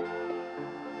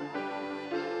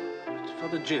 It's for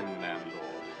the gin, landlord.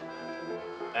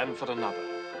 And for another.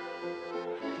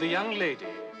 The young lady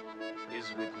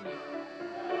is with me.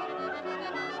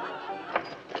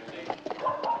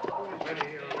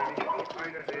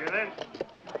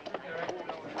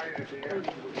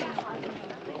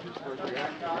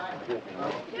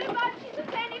 Two bunches of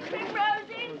penny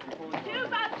primroses. Two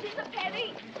bunches of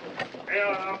penny.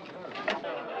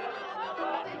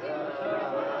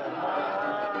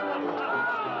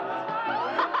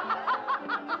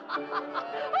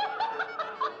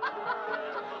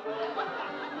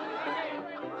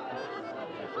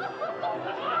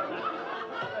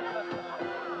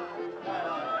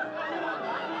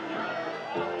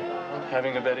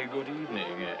 Having a very good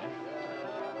evening, eh?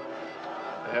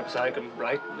 Perhaps I can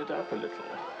brighten it up a little.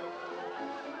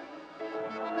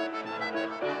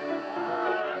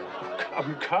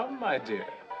 Come, come, my dear.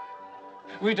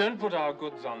 We don't put our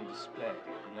goods on display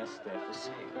unless they're for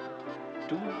sale,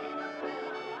 do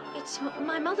we? It's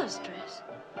my mother's dress.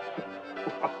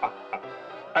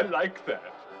 I like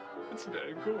that. It's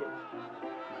very good.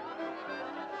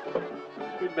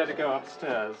 We'd better go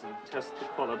upstairs and test the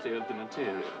quality of the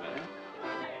material, eh?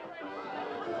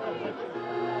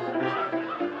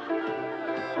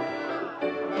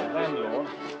 Landlord,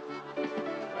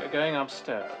 we're going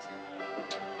upstairs.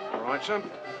 All right, son.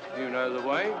 You know the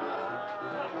way.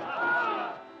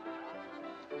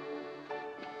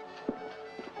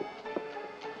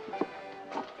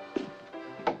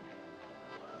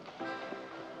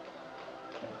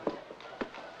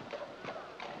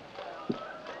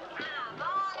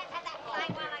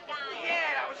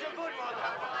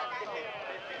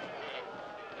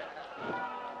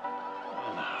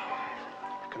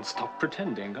 Stop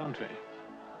pretending, can't we?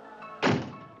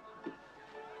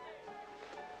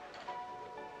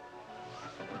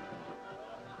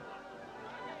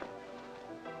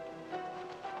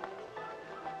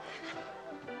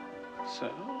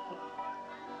 So,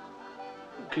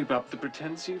 keep up the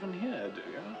pretense even here, do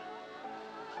you?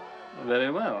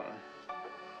 Very well.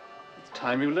 It's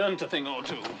time you learned a thing or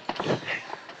two.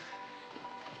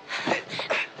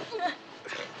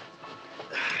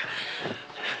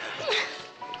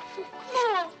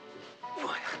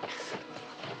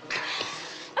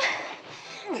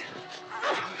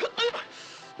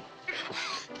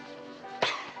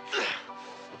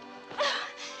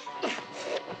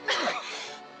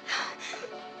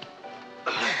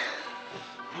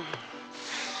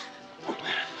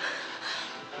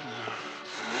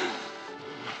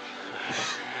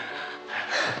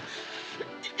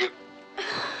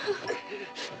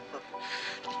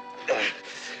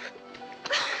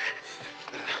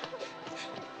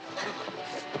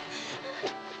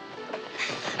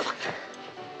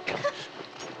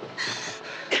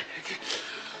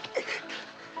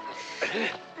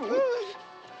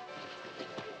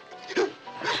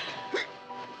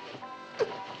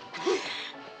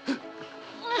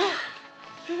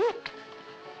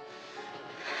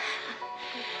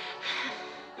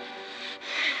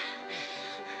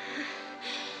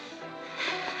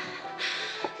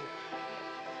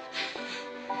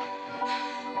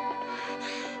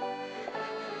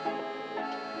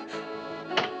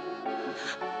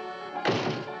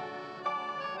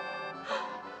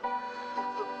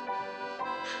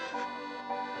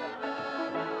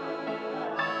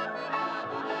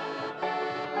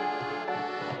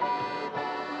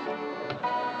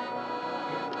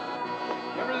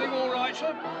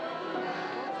 sir?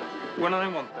 When I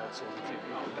want that sort of thing,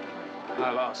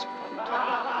 I'll ask for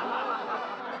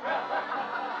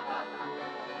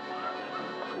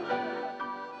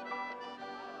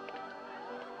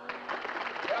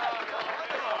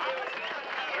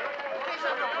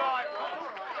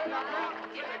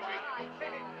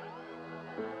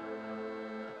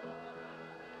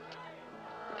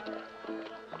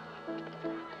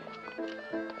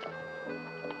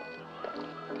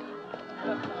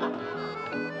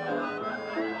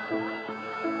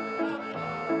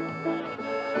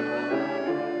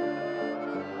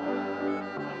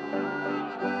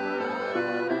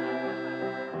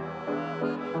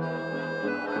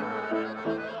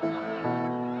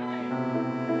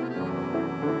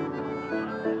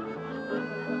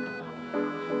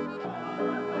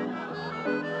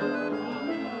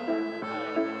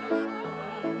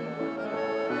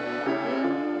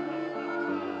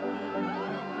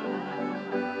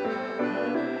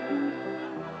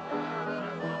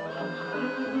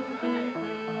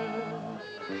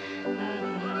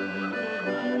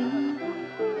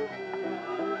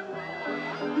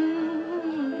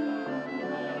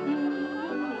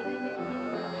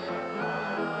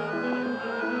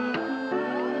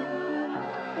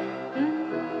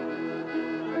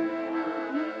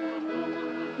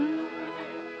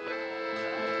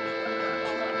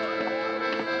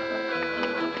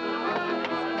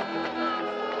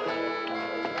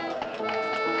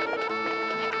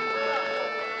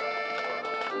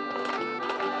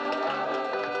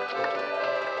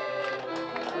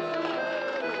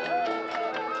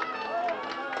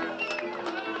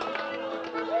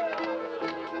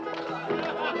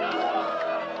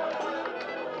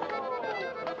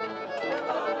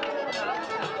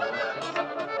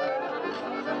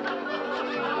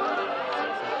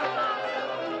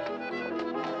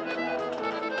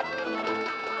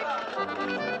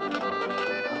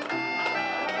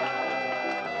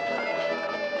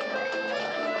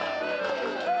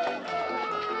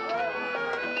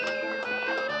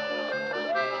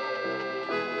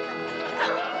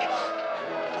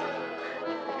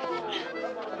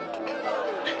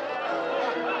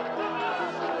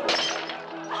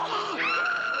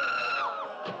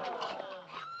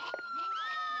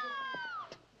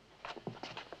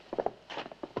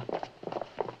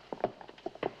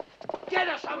Get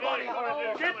us somebody!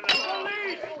 Get the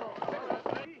police!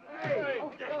 Hey!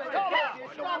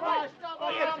 Stop us!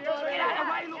 Get out of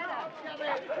the way, look!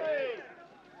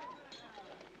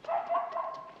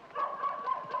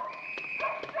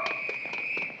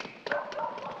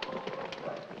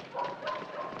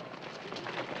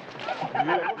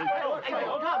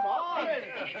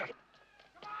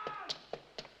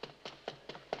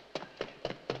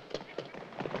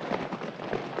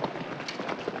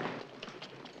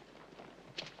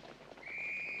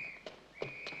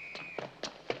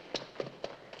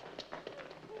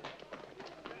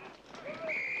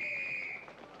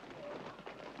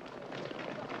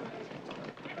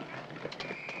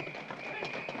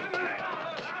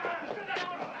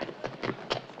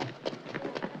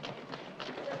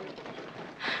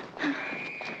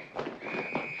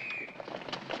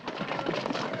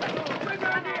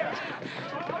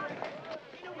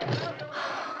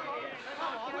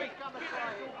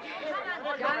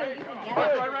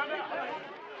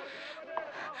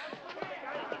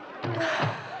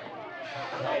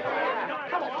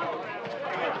 Come on!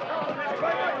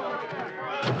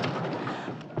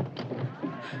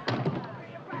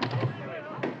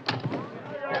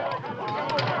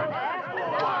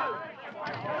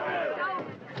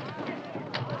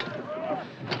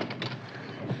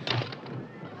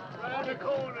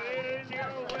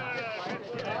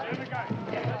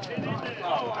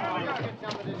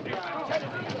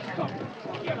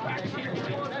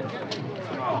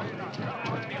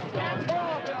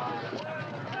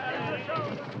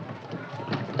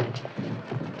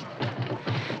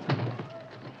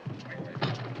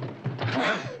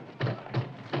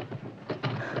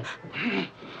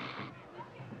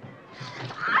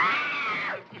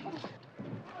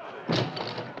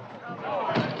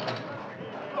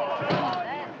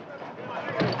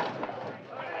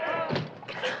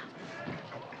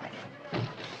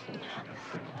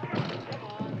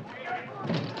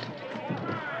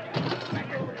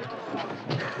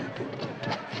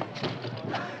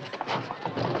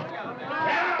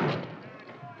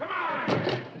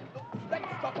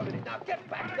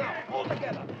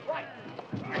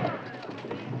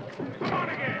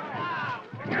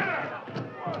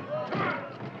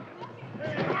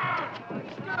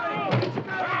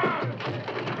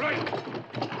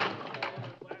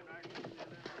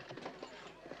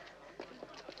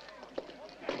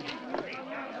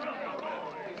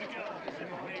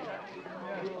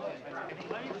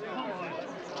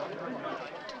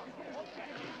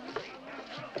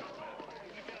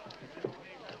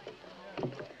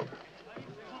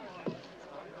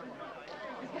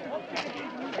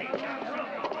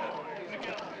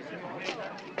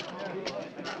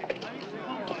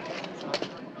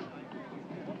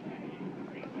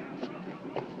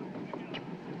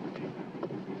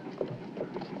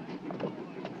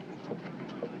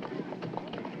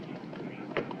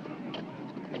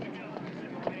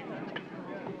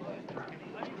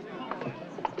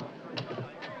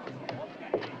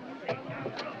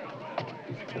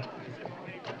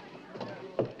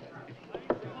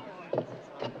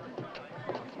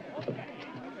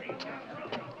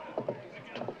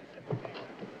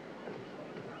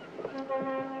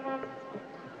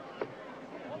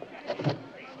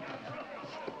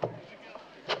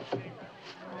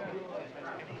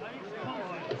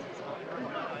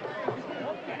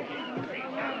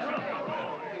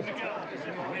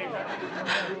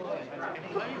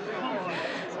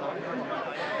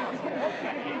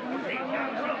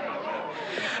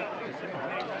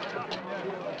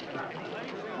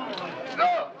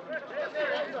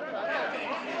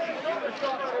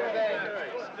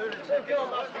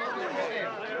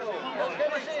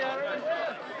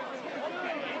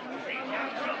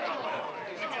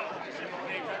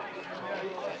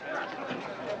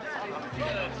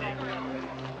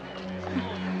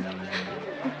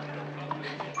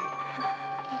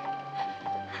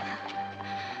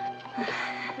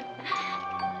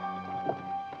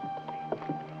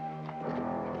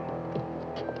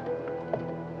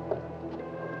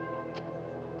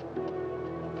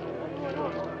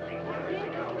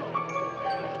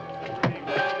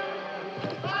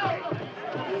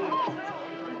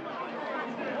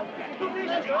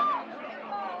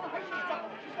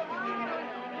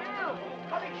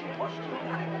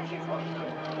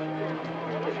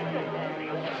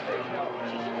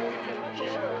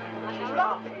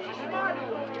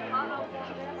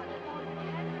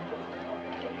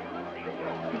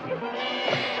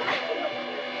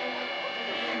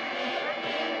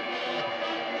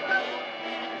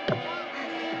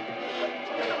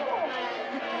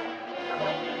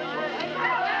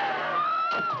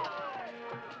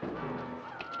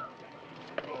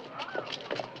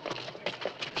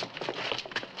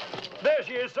 There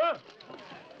she is, sir.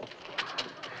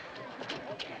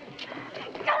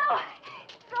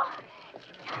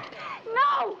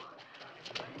 No!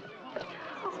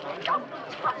 Don't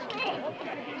touch me!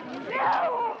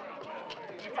 No!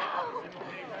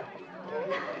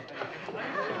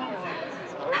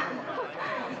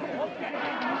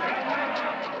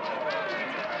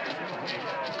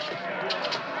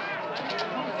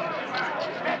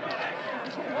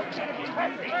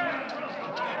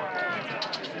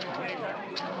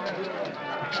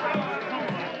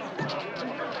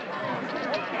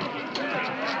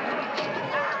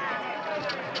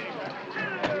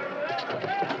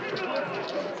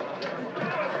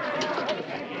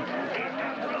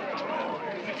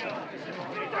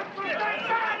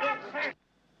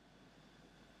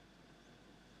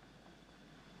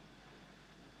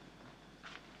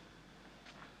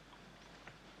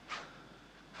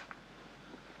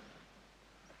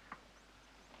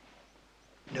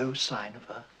 No sign of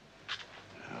her?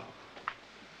 No.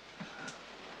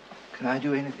 Can I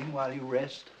do anything while you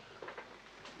rest?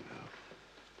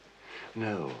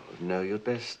 No, you'd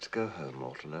best go home,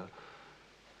 Mortimer.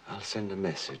 I'll send a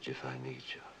message if I need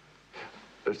you.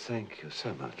 But thank you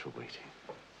so much for waiting.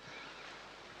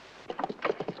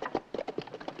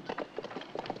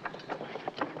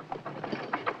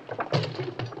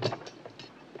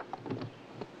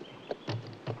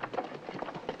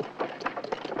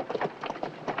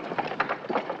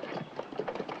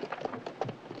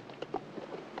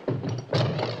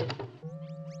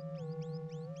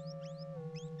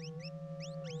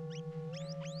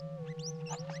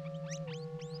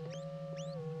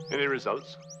 Any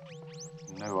results?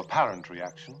 No apparent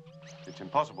reaction. It's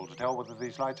impossible to tell whether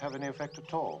these lights have any effect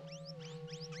at all.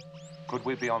 Could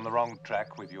we be on the wrong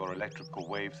track with your electrical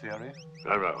wave theory?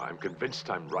 No, I'm convinced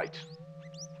I'm right.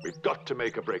 We've got to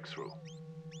make a breakthrough.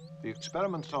 The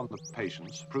experiments on the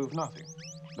patients prove nothing.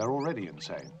 They're already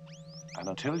insane. And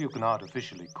until you can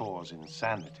artificially cause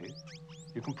insanity,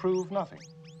 you can prove nothing.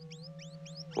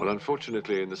 Well,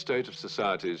 unfortunately, in the state of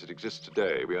society as it exists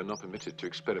today, we are not permitted to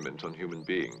experiment on human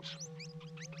beings.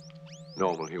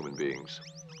 Normal human beings.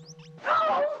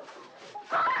 No!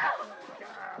 Let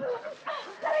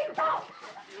me go!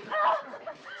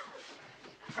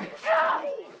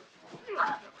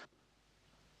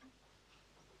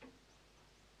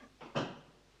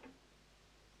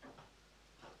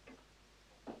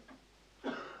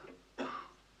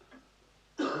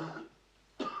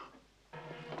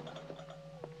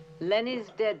 Lenny's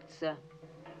dead, sir.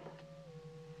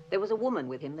 There was a woman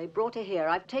with him. They brought her here.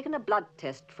 I've taken a blood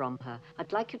test from her.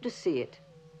 I'd like you to see it.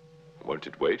 Won't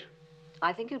it wait?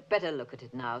 I think you'd better look at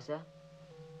it now, sir.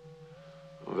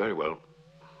 Oh, very well.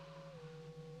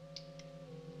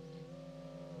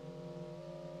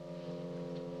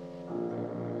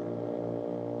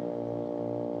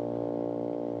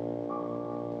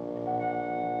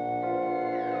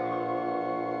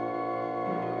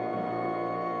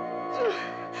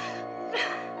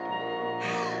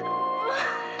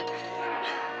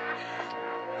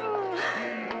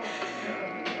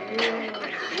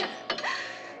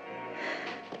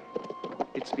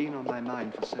 It's been on my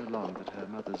mind for so long that her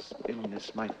mother's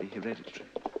illness might be hereditary,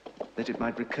 that it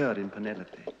might recur in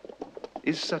Penelope.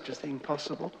 Is such a thing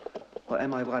possible, or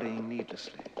am I worrying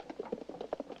needlessly?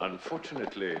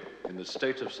 Unfortunately, in the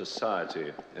state of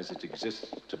society as it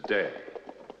exists today,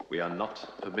 we are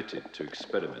not permitted to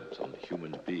experiment on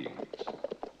human beings,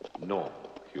 normal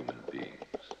human beings.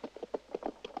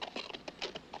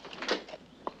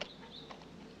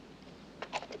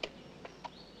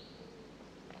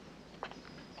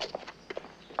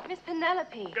 Miss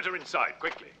Penelope. Get her inside,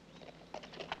 quickly.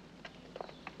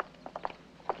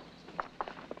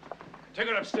 Take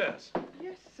her upstairs.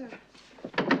 Yes, sir.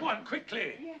 Go on,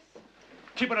 quickly. Yes.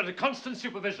 Keep her under constant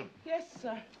supervision. Yes,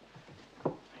 sir.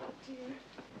 Oh, dear.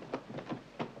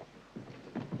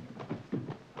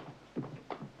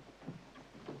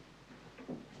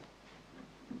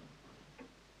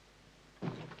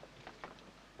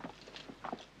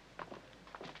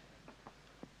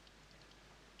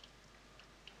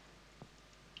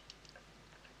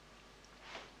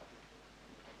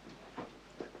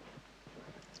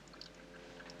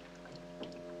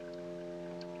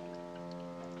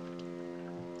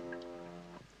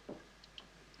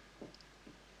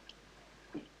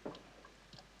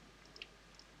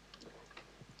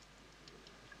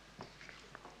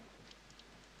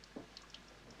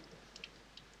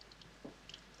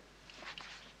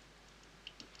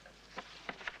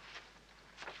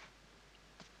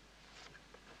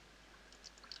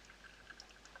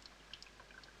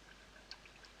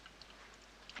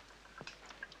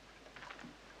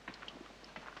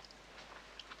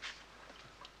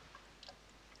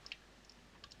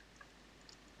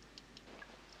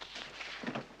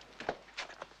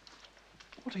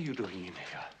 What are you doing in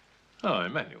here? Oh,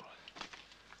 Emmanuel.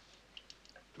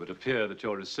 It would appear that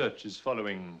your research is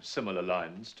following similar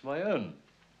lines to my own.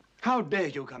 How dare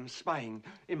you come spying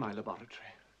in my laboratory?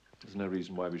 There's no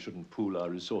reason why we shouldn't pool our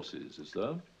resources, is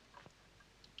there? What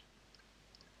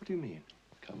do you mean?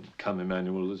 Come,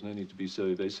 Emmanuel, there's no need to be so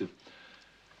evasive.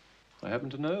 I happen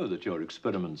to know that your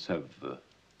experiments have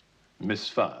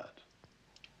misfired.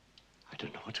 I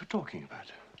don't know what you're talking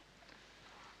about.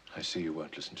 I see you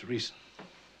won't listen to reason.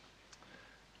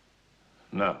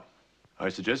 Now, I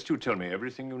suggest you tell me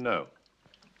everything you know.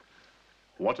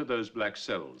 What are those black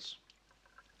cells?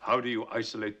 How do you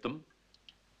isolate them?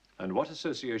 And what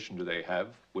association do they have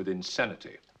with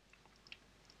insanity?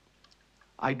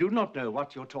 I do not know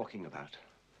what you're talking about.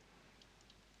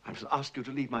 I must ask you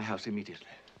to leave my house immediately.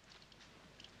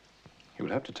 You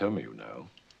will have to tell me you know.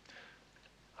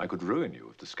 I could ruin you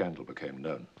if the scandal became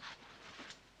known.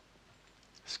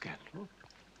 Scandal?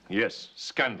 Yes,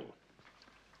 scandal.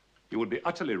 You would be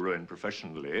utterly ruined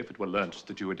professionally if it were learnt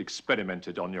that you had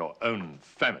experimented on your own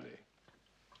family.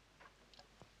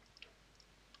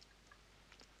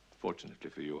 Fortunately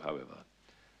for you, however,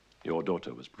 your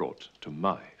daughter was brought to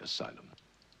my asylum.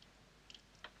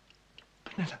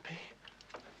 Penelope?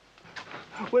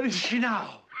 Where is she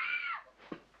now?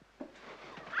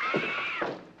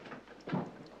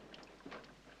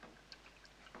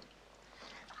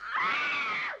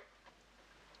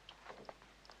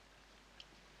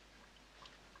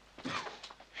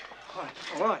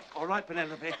 All right,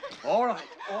 Penelope. All right.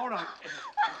 All right.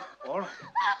 All right.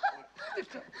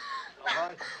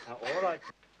 All right.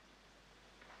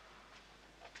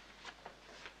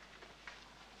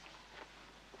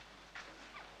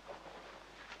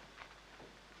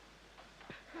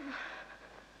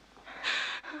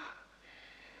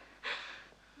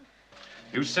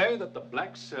 You say that the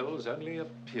black cells only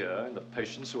appear in the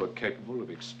patients who are capable of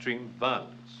extreme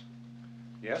violence.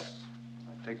 Yes,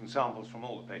 I've taken samples from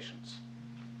all the patients.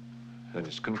 Then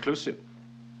it's conclusive.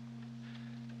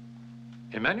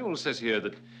 Emmanuel says here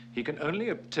that he can only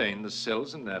obtain the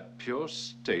cells in their pure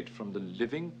state from the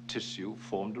living tissue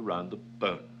formed around the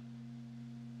bone.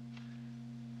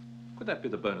 Could that be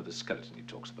the bone of the skeleton he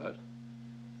talks about?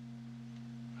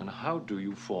 And how do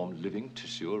you form living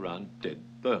tissue around dead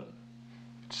bone?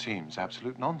 It seems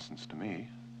absolute nonsense to me.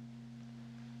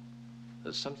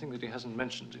 There's something that he hasn't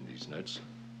mentioned in these notes.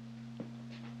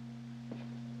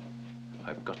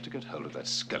 I've got to get hold of that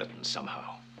skeleton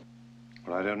somehow.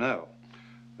 Well, I don't know.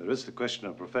 There is the question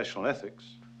of professional ethics.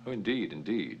 Oh, indeed,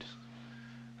 indeed.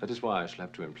 That is why I shall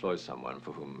have to employ someone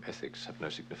for whom ethics have no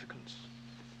significance.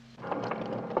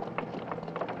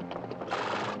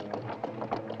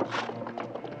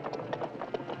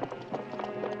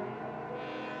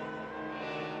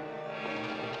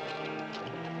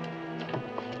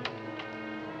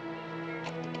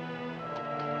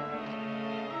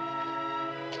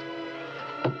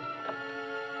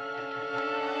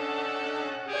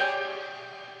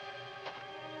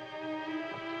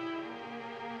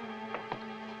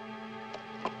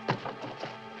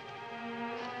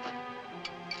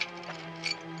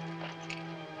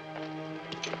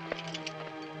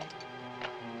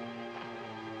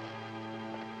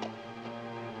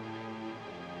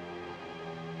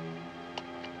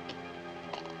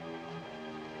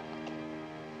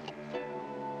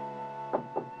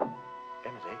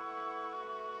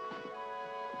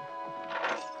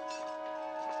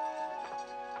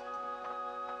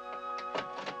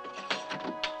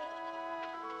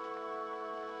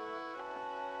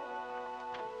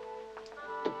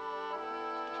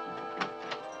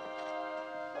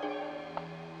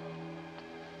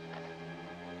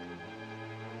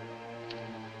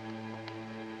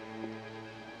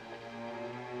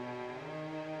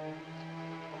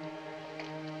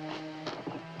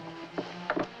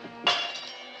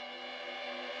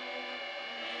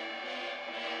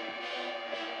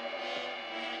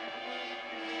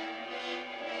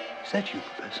 Is that you,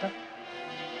 Professor?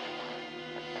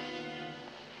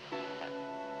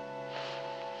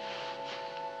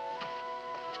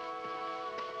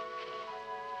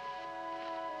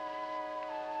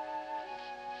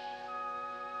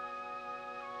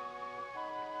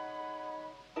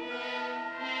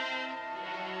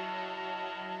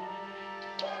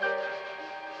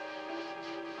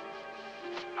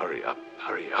 Hurry up,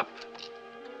 hurry up.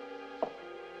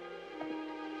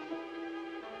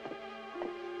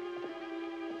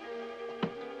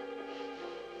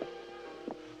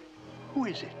 Who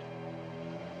is it?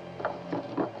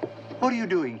 What are you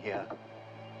doing here?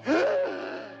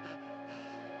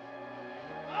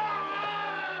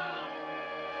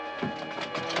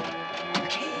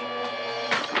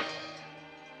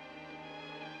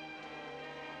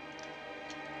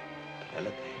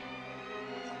 Penelope,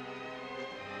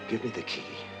 give me the key.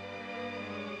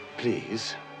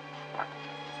 Please.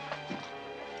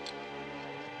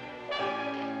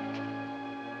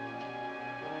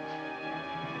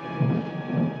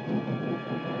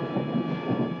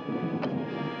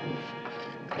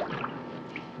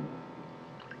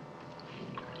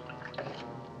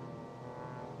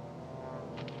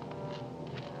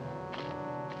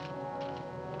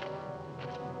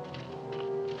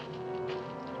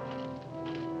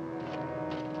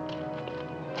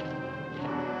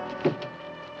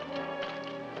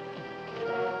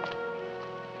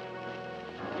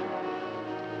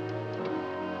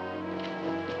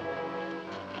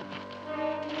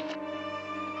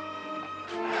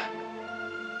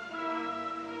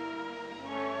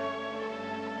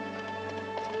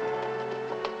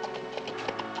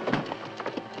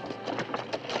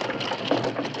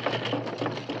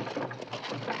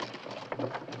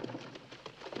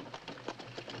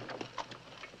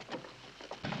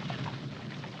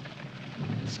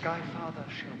 Sky Father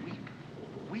shall weep,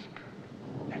 weep.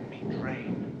 That means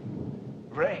rain,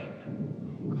 rain.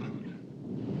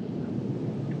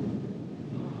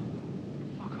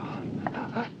 Oh,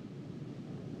 God.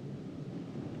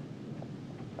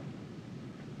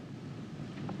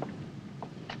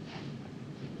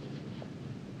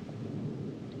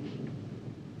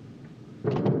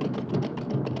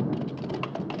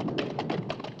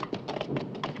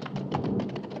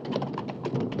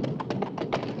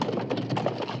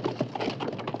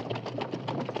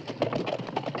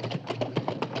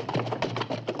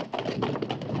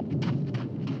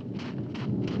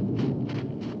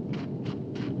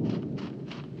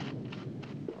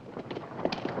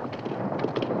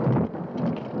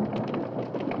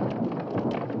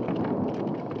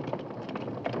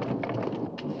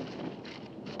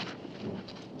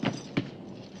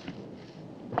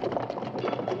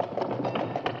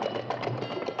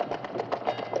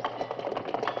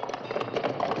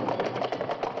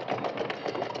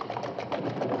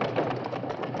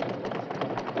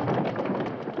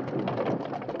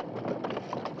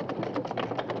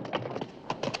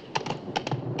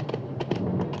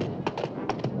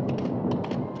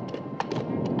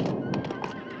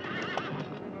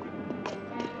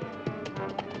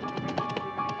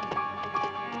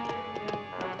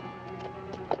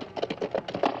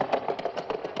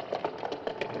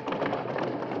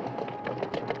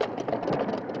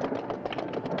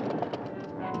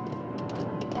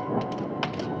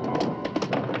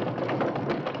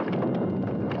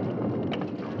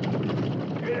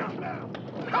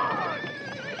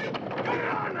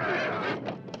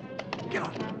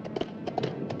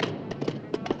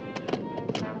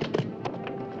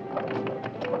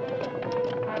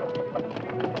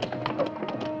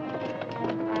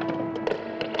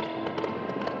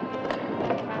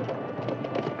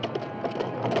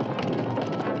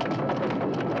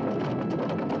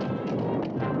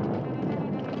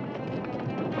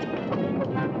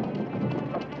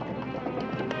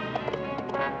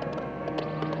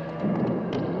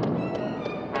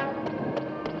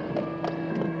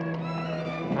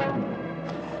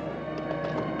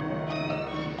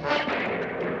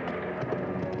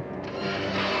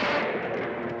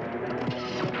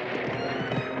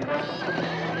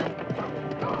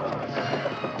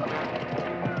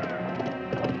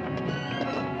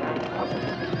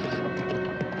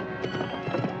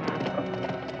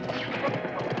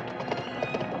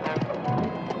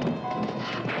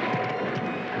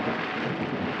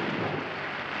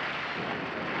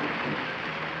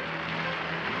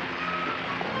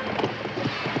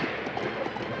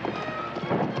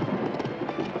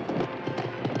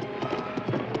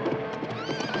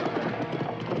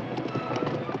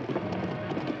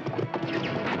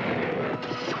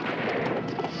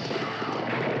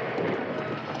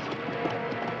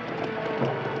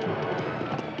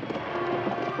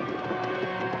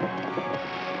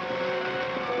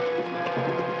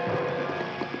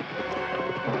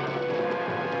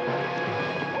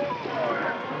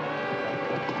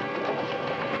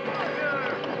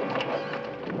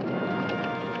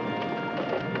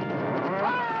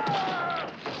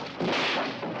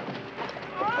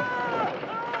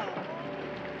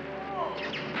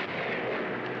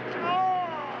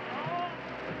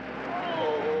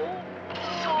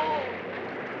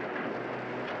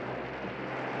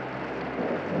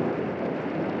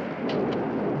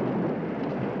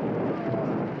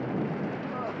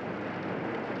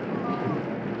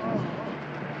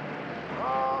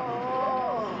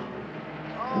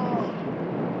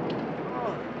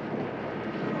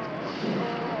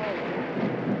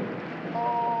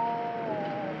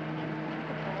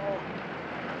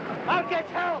 I'll get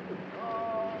help!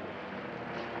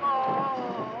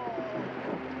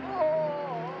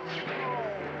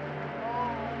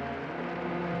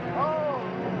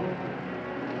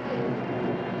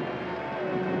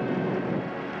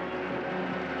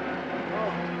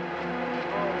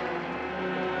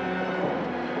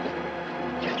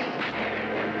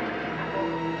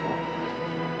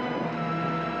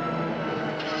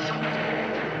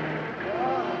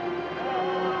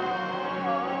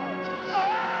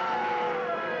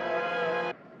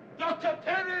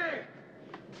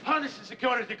 Harness and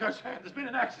security, Cushing. There's been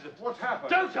an accident. What's happened?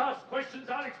 Don't ask questions.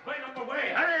 I'll explain on the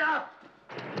way. Hurry up!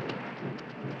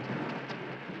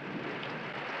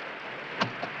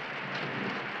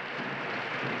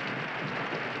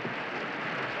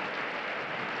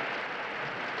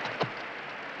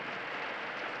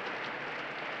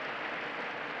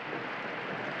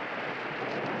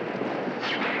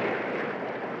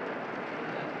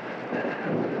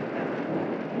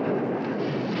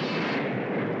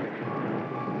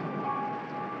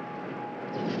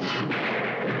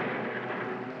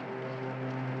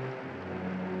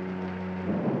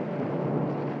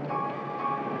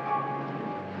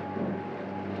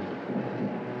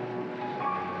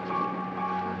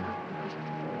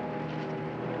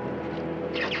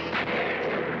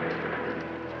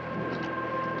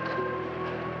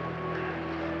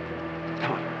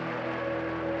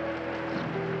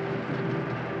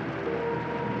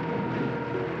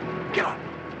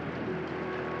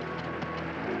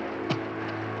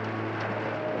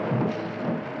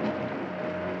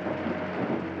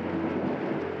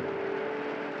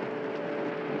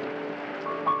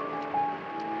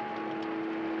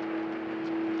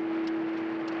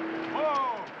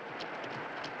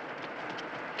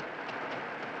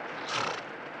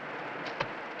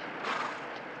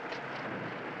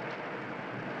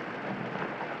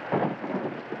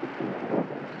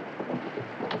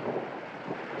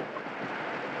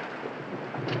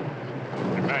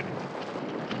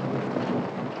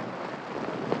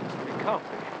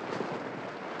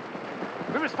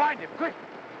 Find him, quick!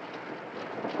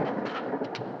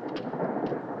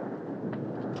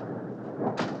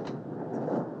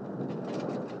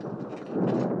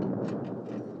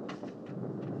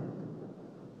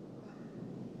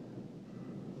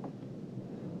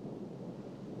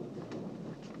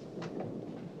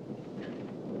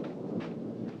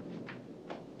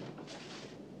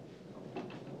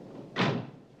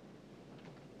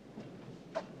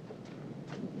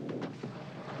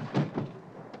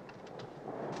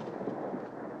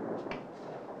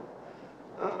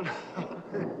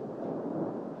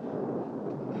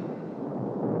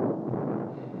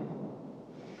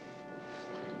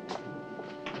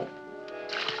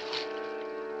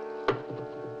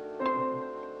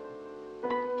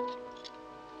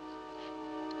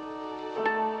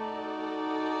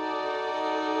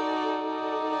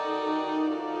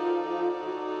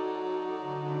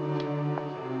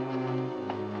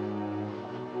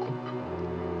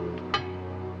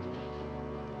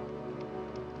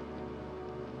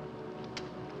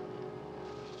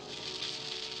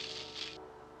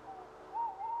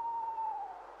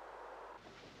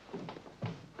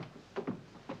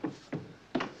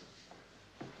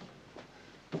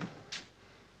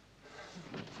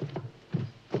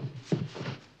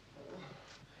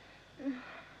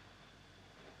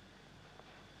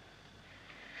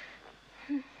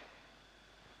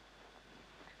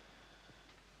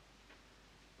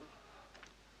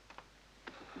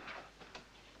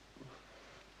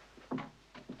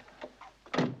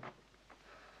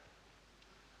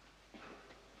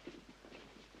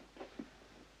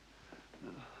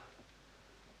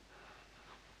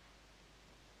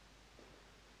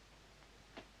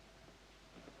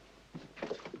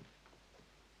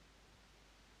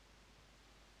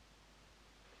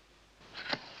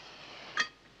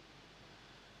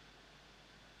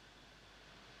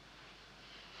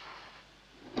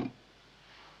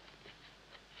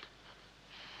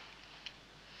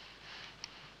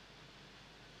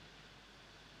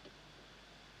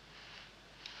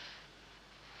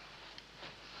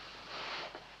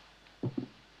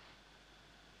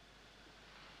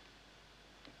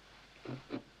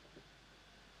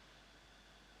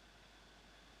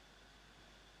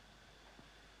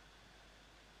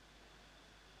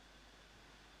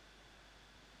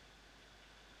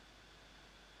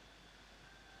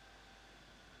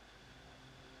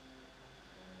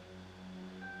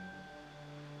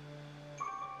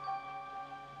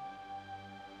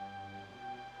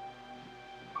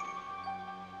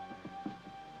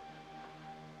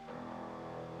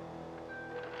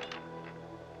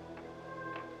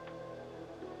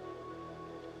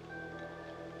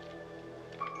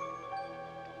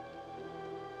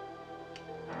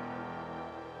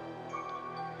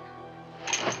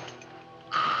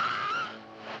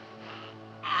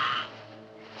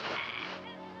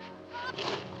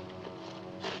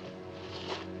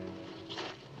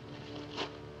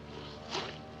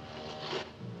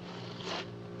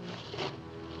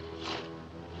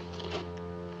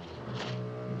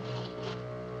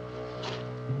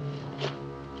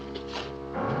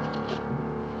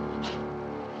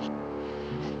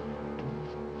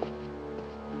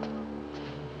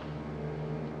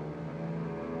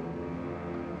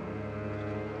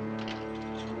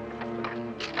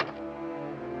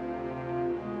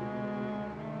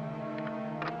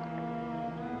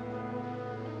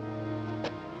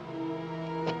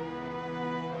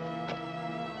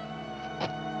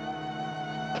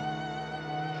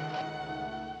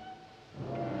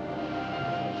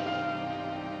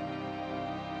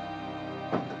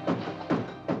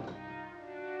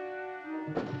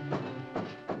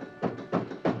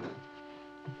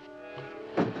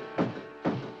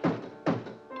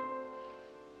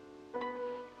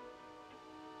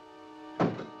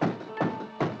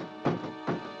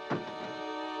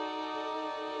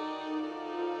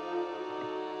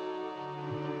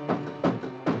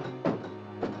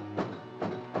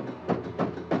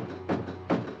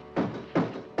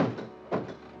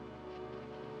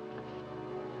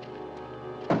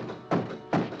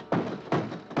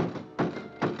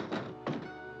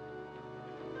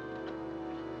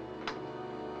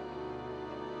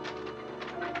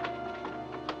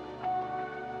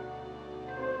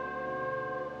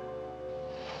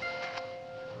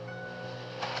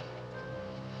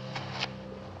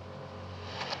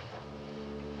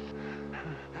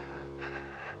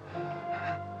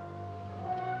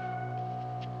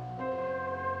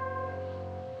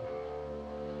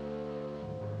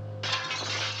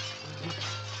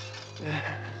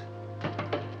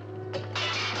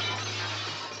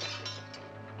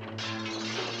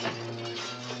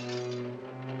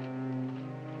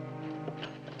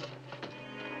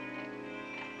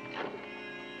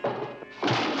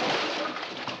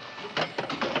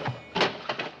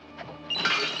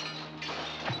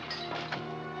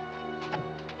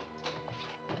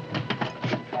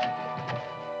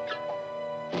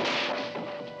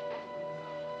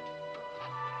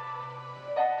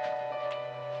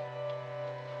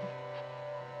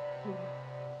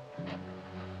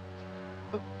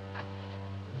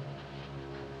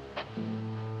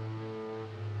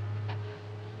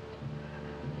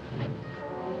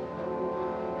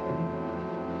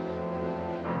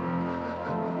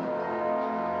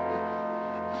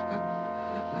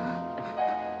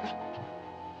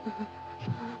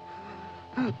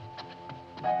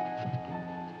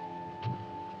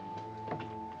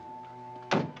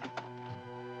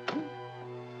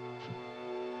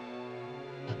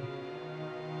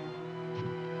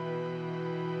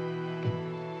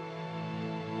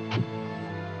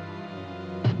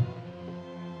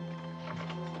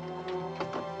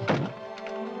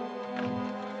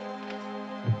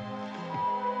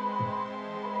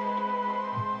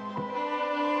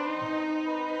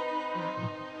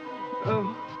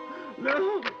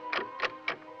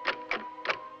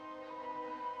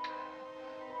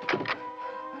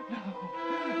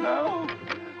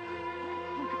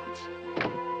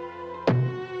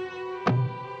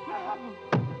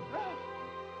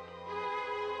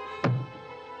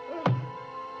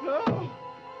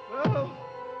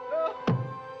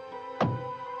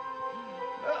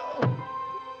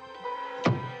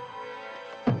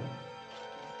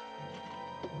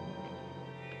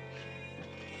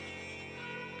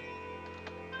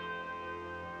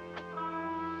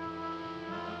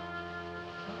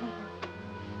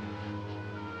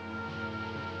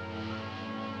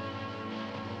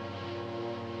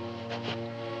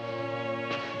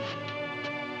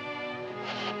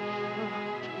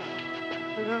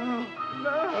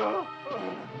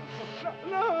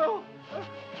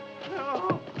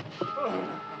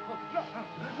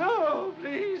 No,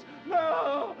 please,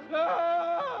 no,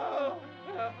 no.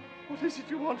 What is it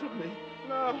you want of me?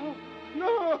 No,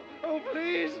 no, oh,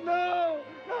 please, no,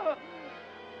 no.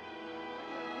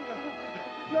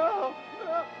 No,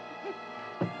 no,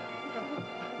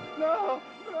 no,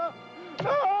 no,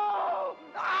 no.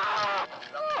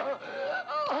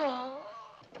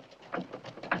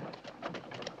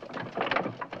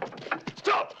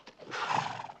 Stop!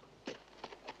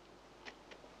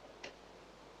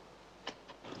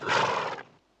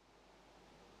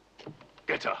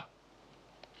 Get her.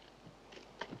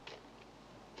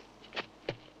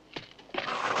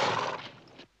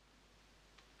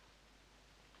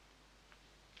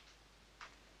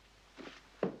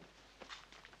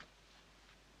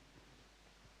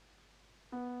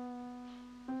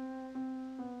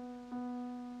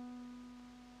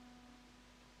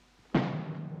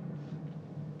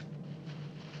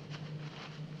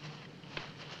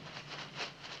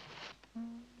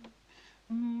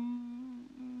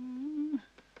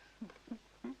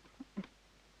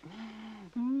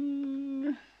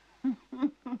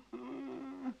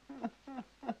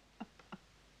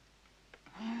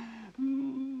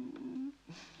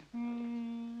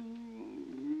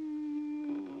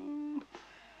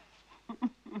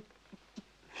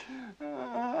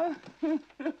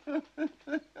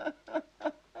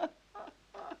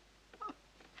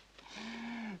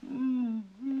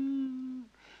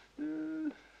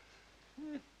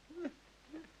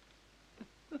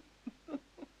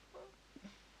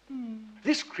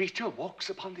 This creature walks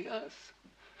upon the earth.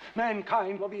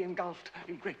 Mankind will be engulfed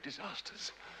in great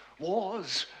disasters.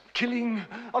 Wars, killing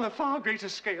on a far greater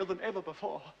scale than ever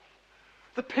before.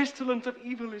 The pestilence of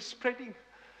evil is spreading.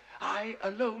 I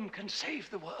alone can save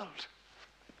the world.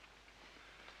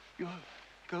 You're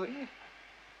going?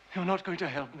 You're not going to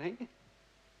help me?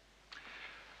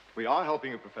 We are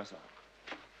helping you, Professor.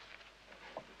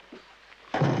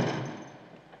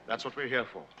 That's what we're here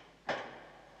for.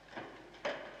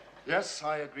 Yes,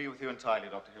 I agree with you entirely,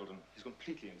 Dr. Hilden. He's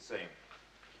completely insane.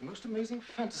 The most amazing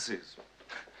fantasies.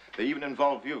 They even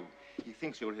involve you. He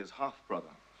thinks you're his half-brother.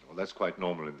 Well, that's quite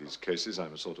normal in these cases.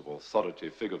 I'm a sort of authority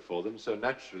figure for them, so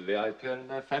naturally I appear in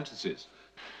their fantasies.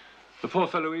 The poor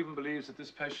fellow even believes that this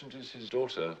patient is his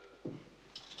daughter.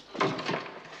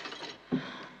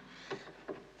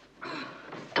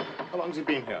 How long has he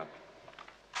been here?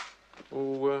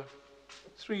 Oh,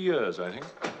 3 years, I think.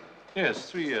 Yes,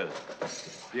 3 years.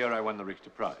 The year I won the Richter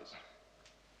Prize.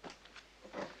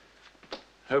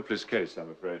 Hopeless case, I'm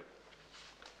afraid.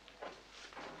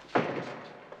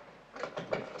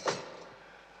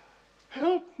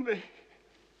 me.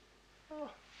 Oh.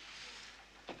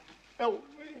 Help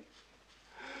me.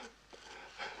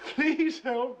 Please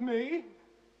help me.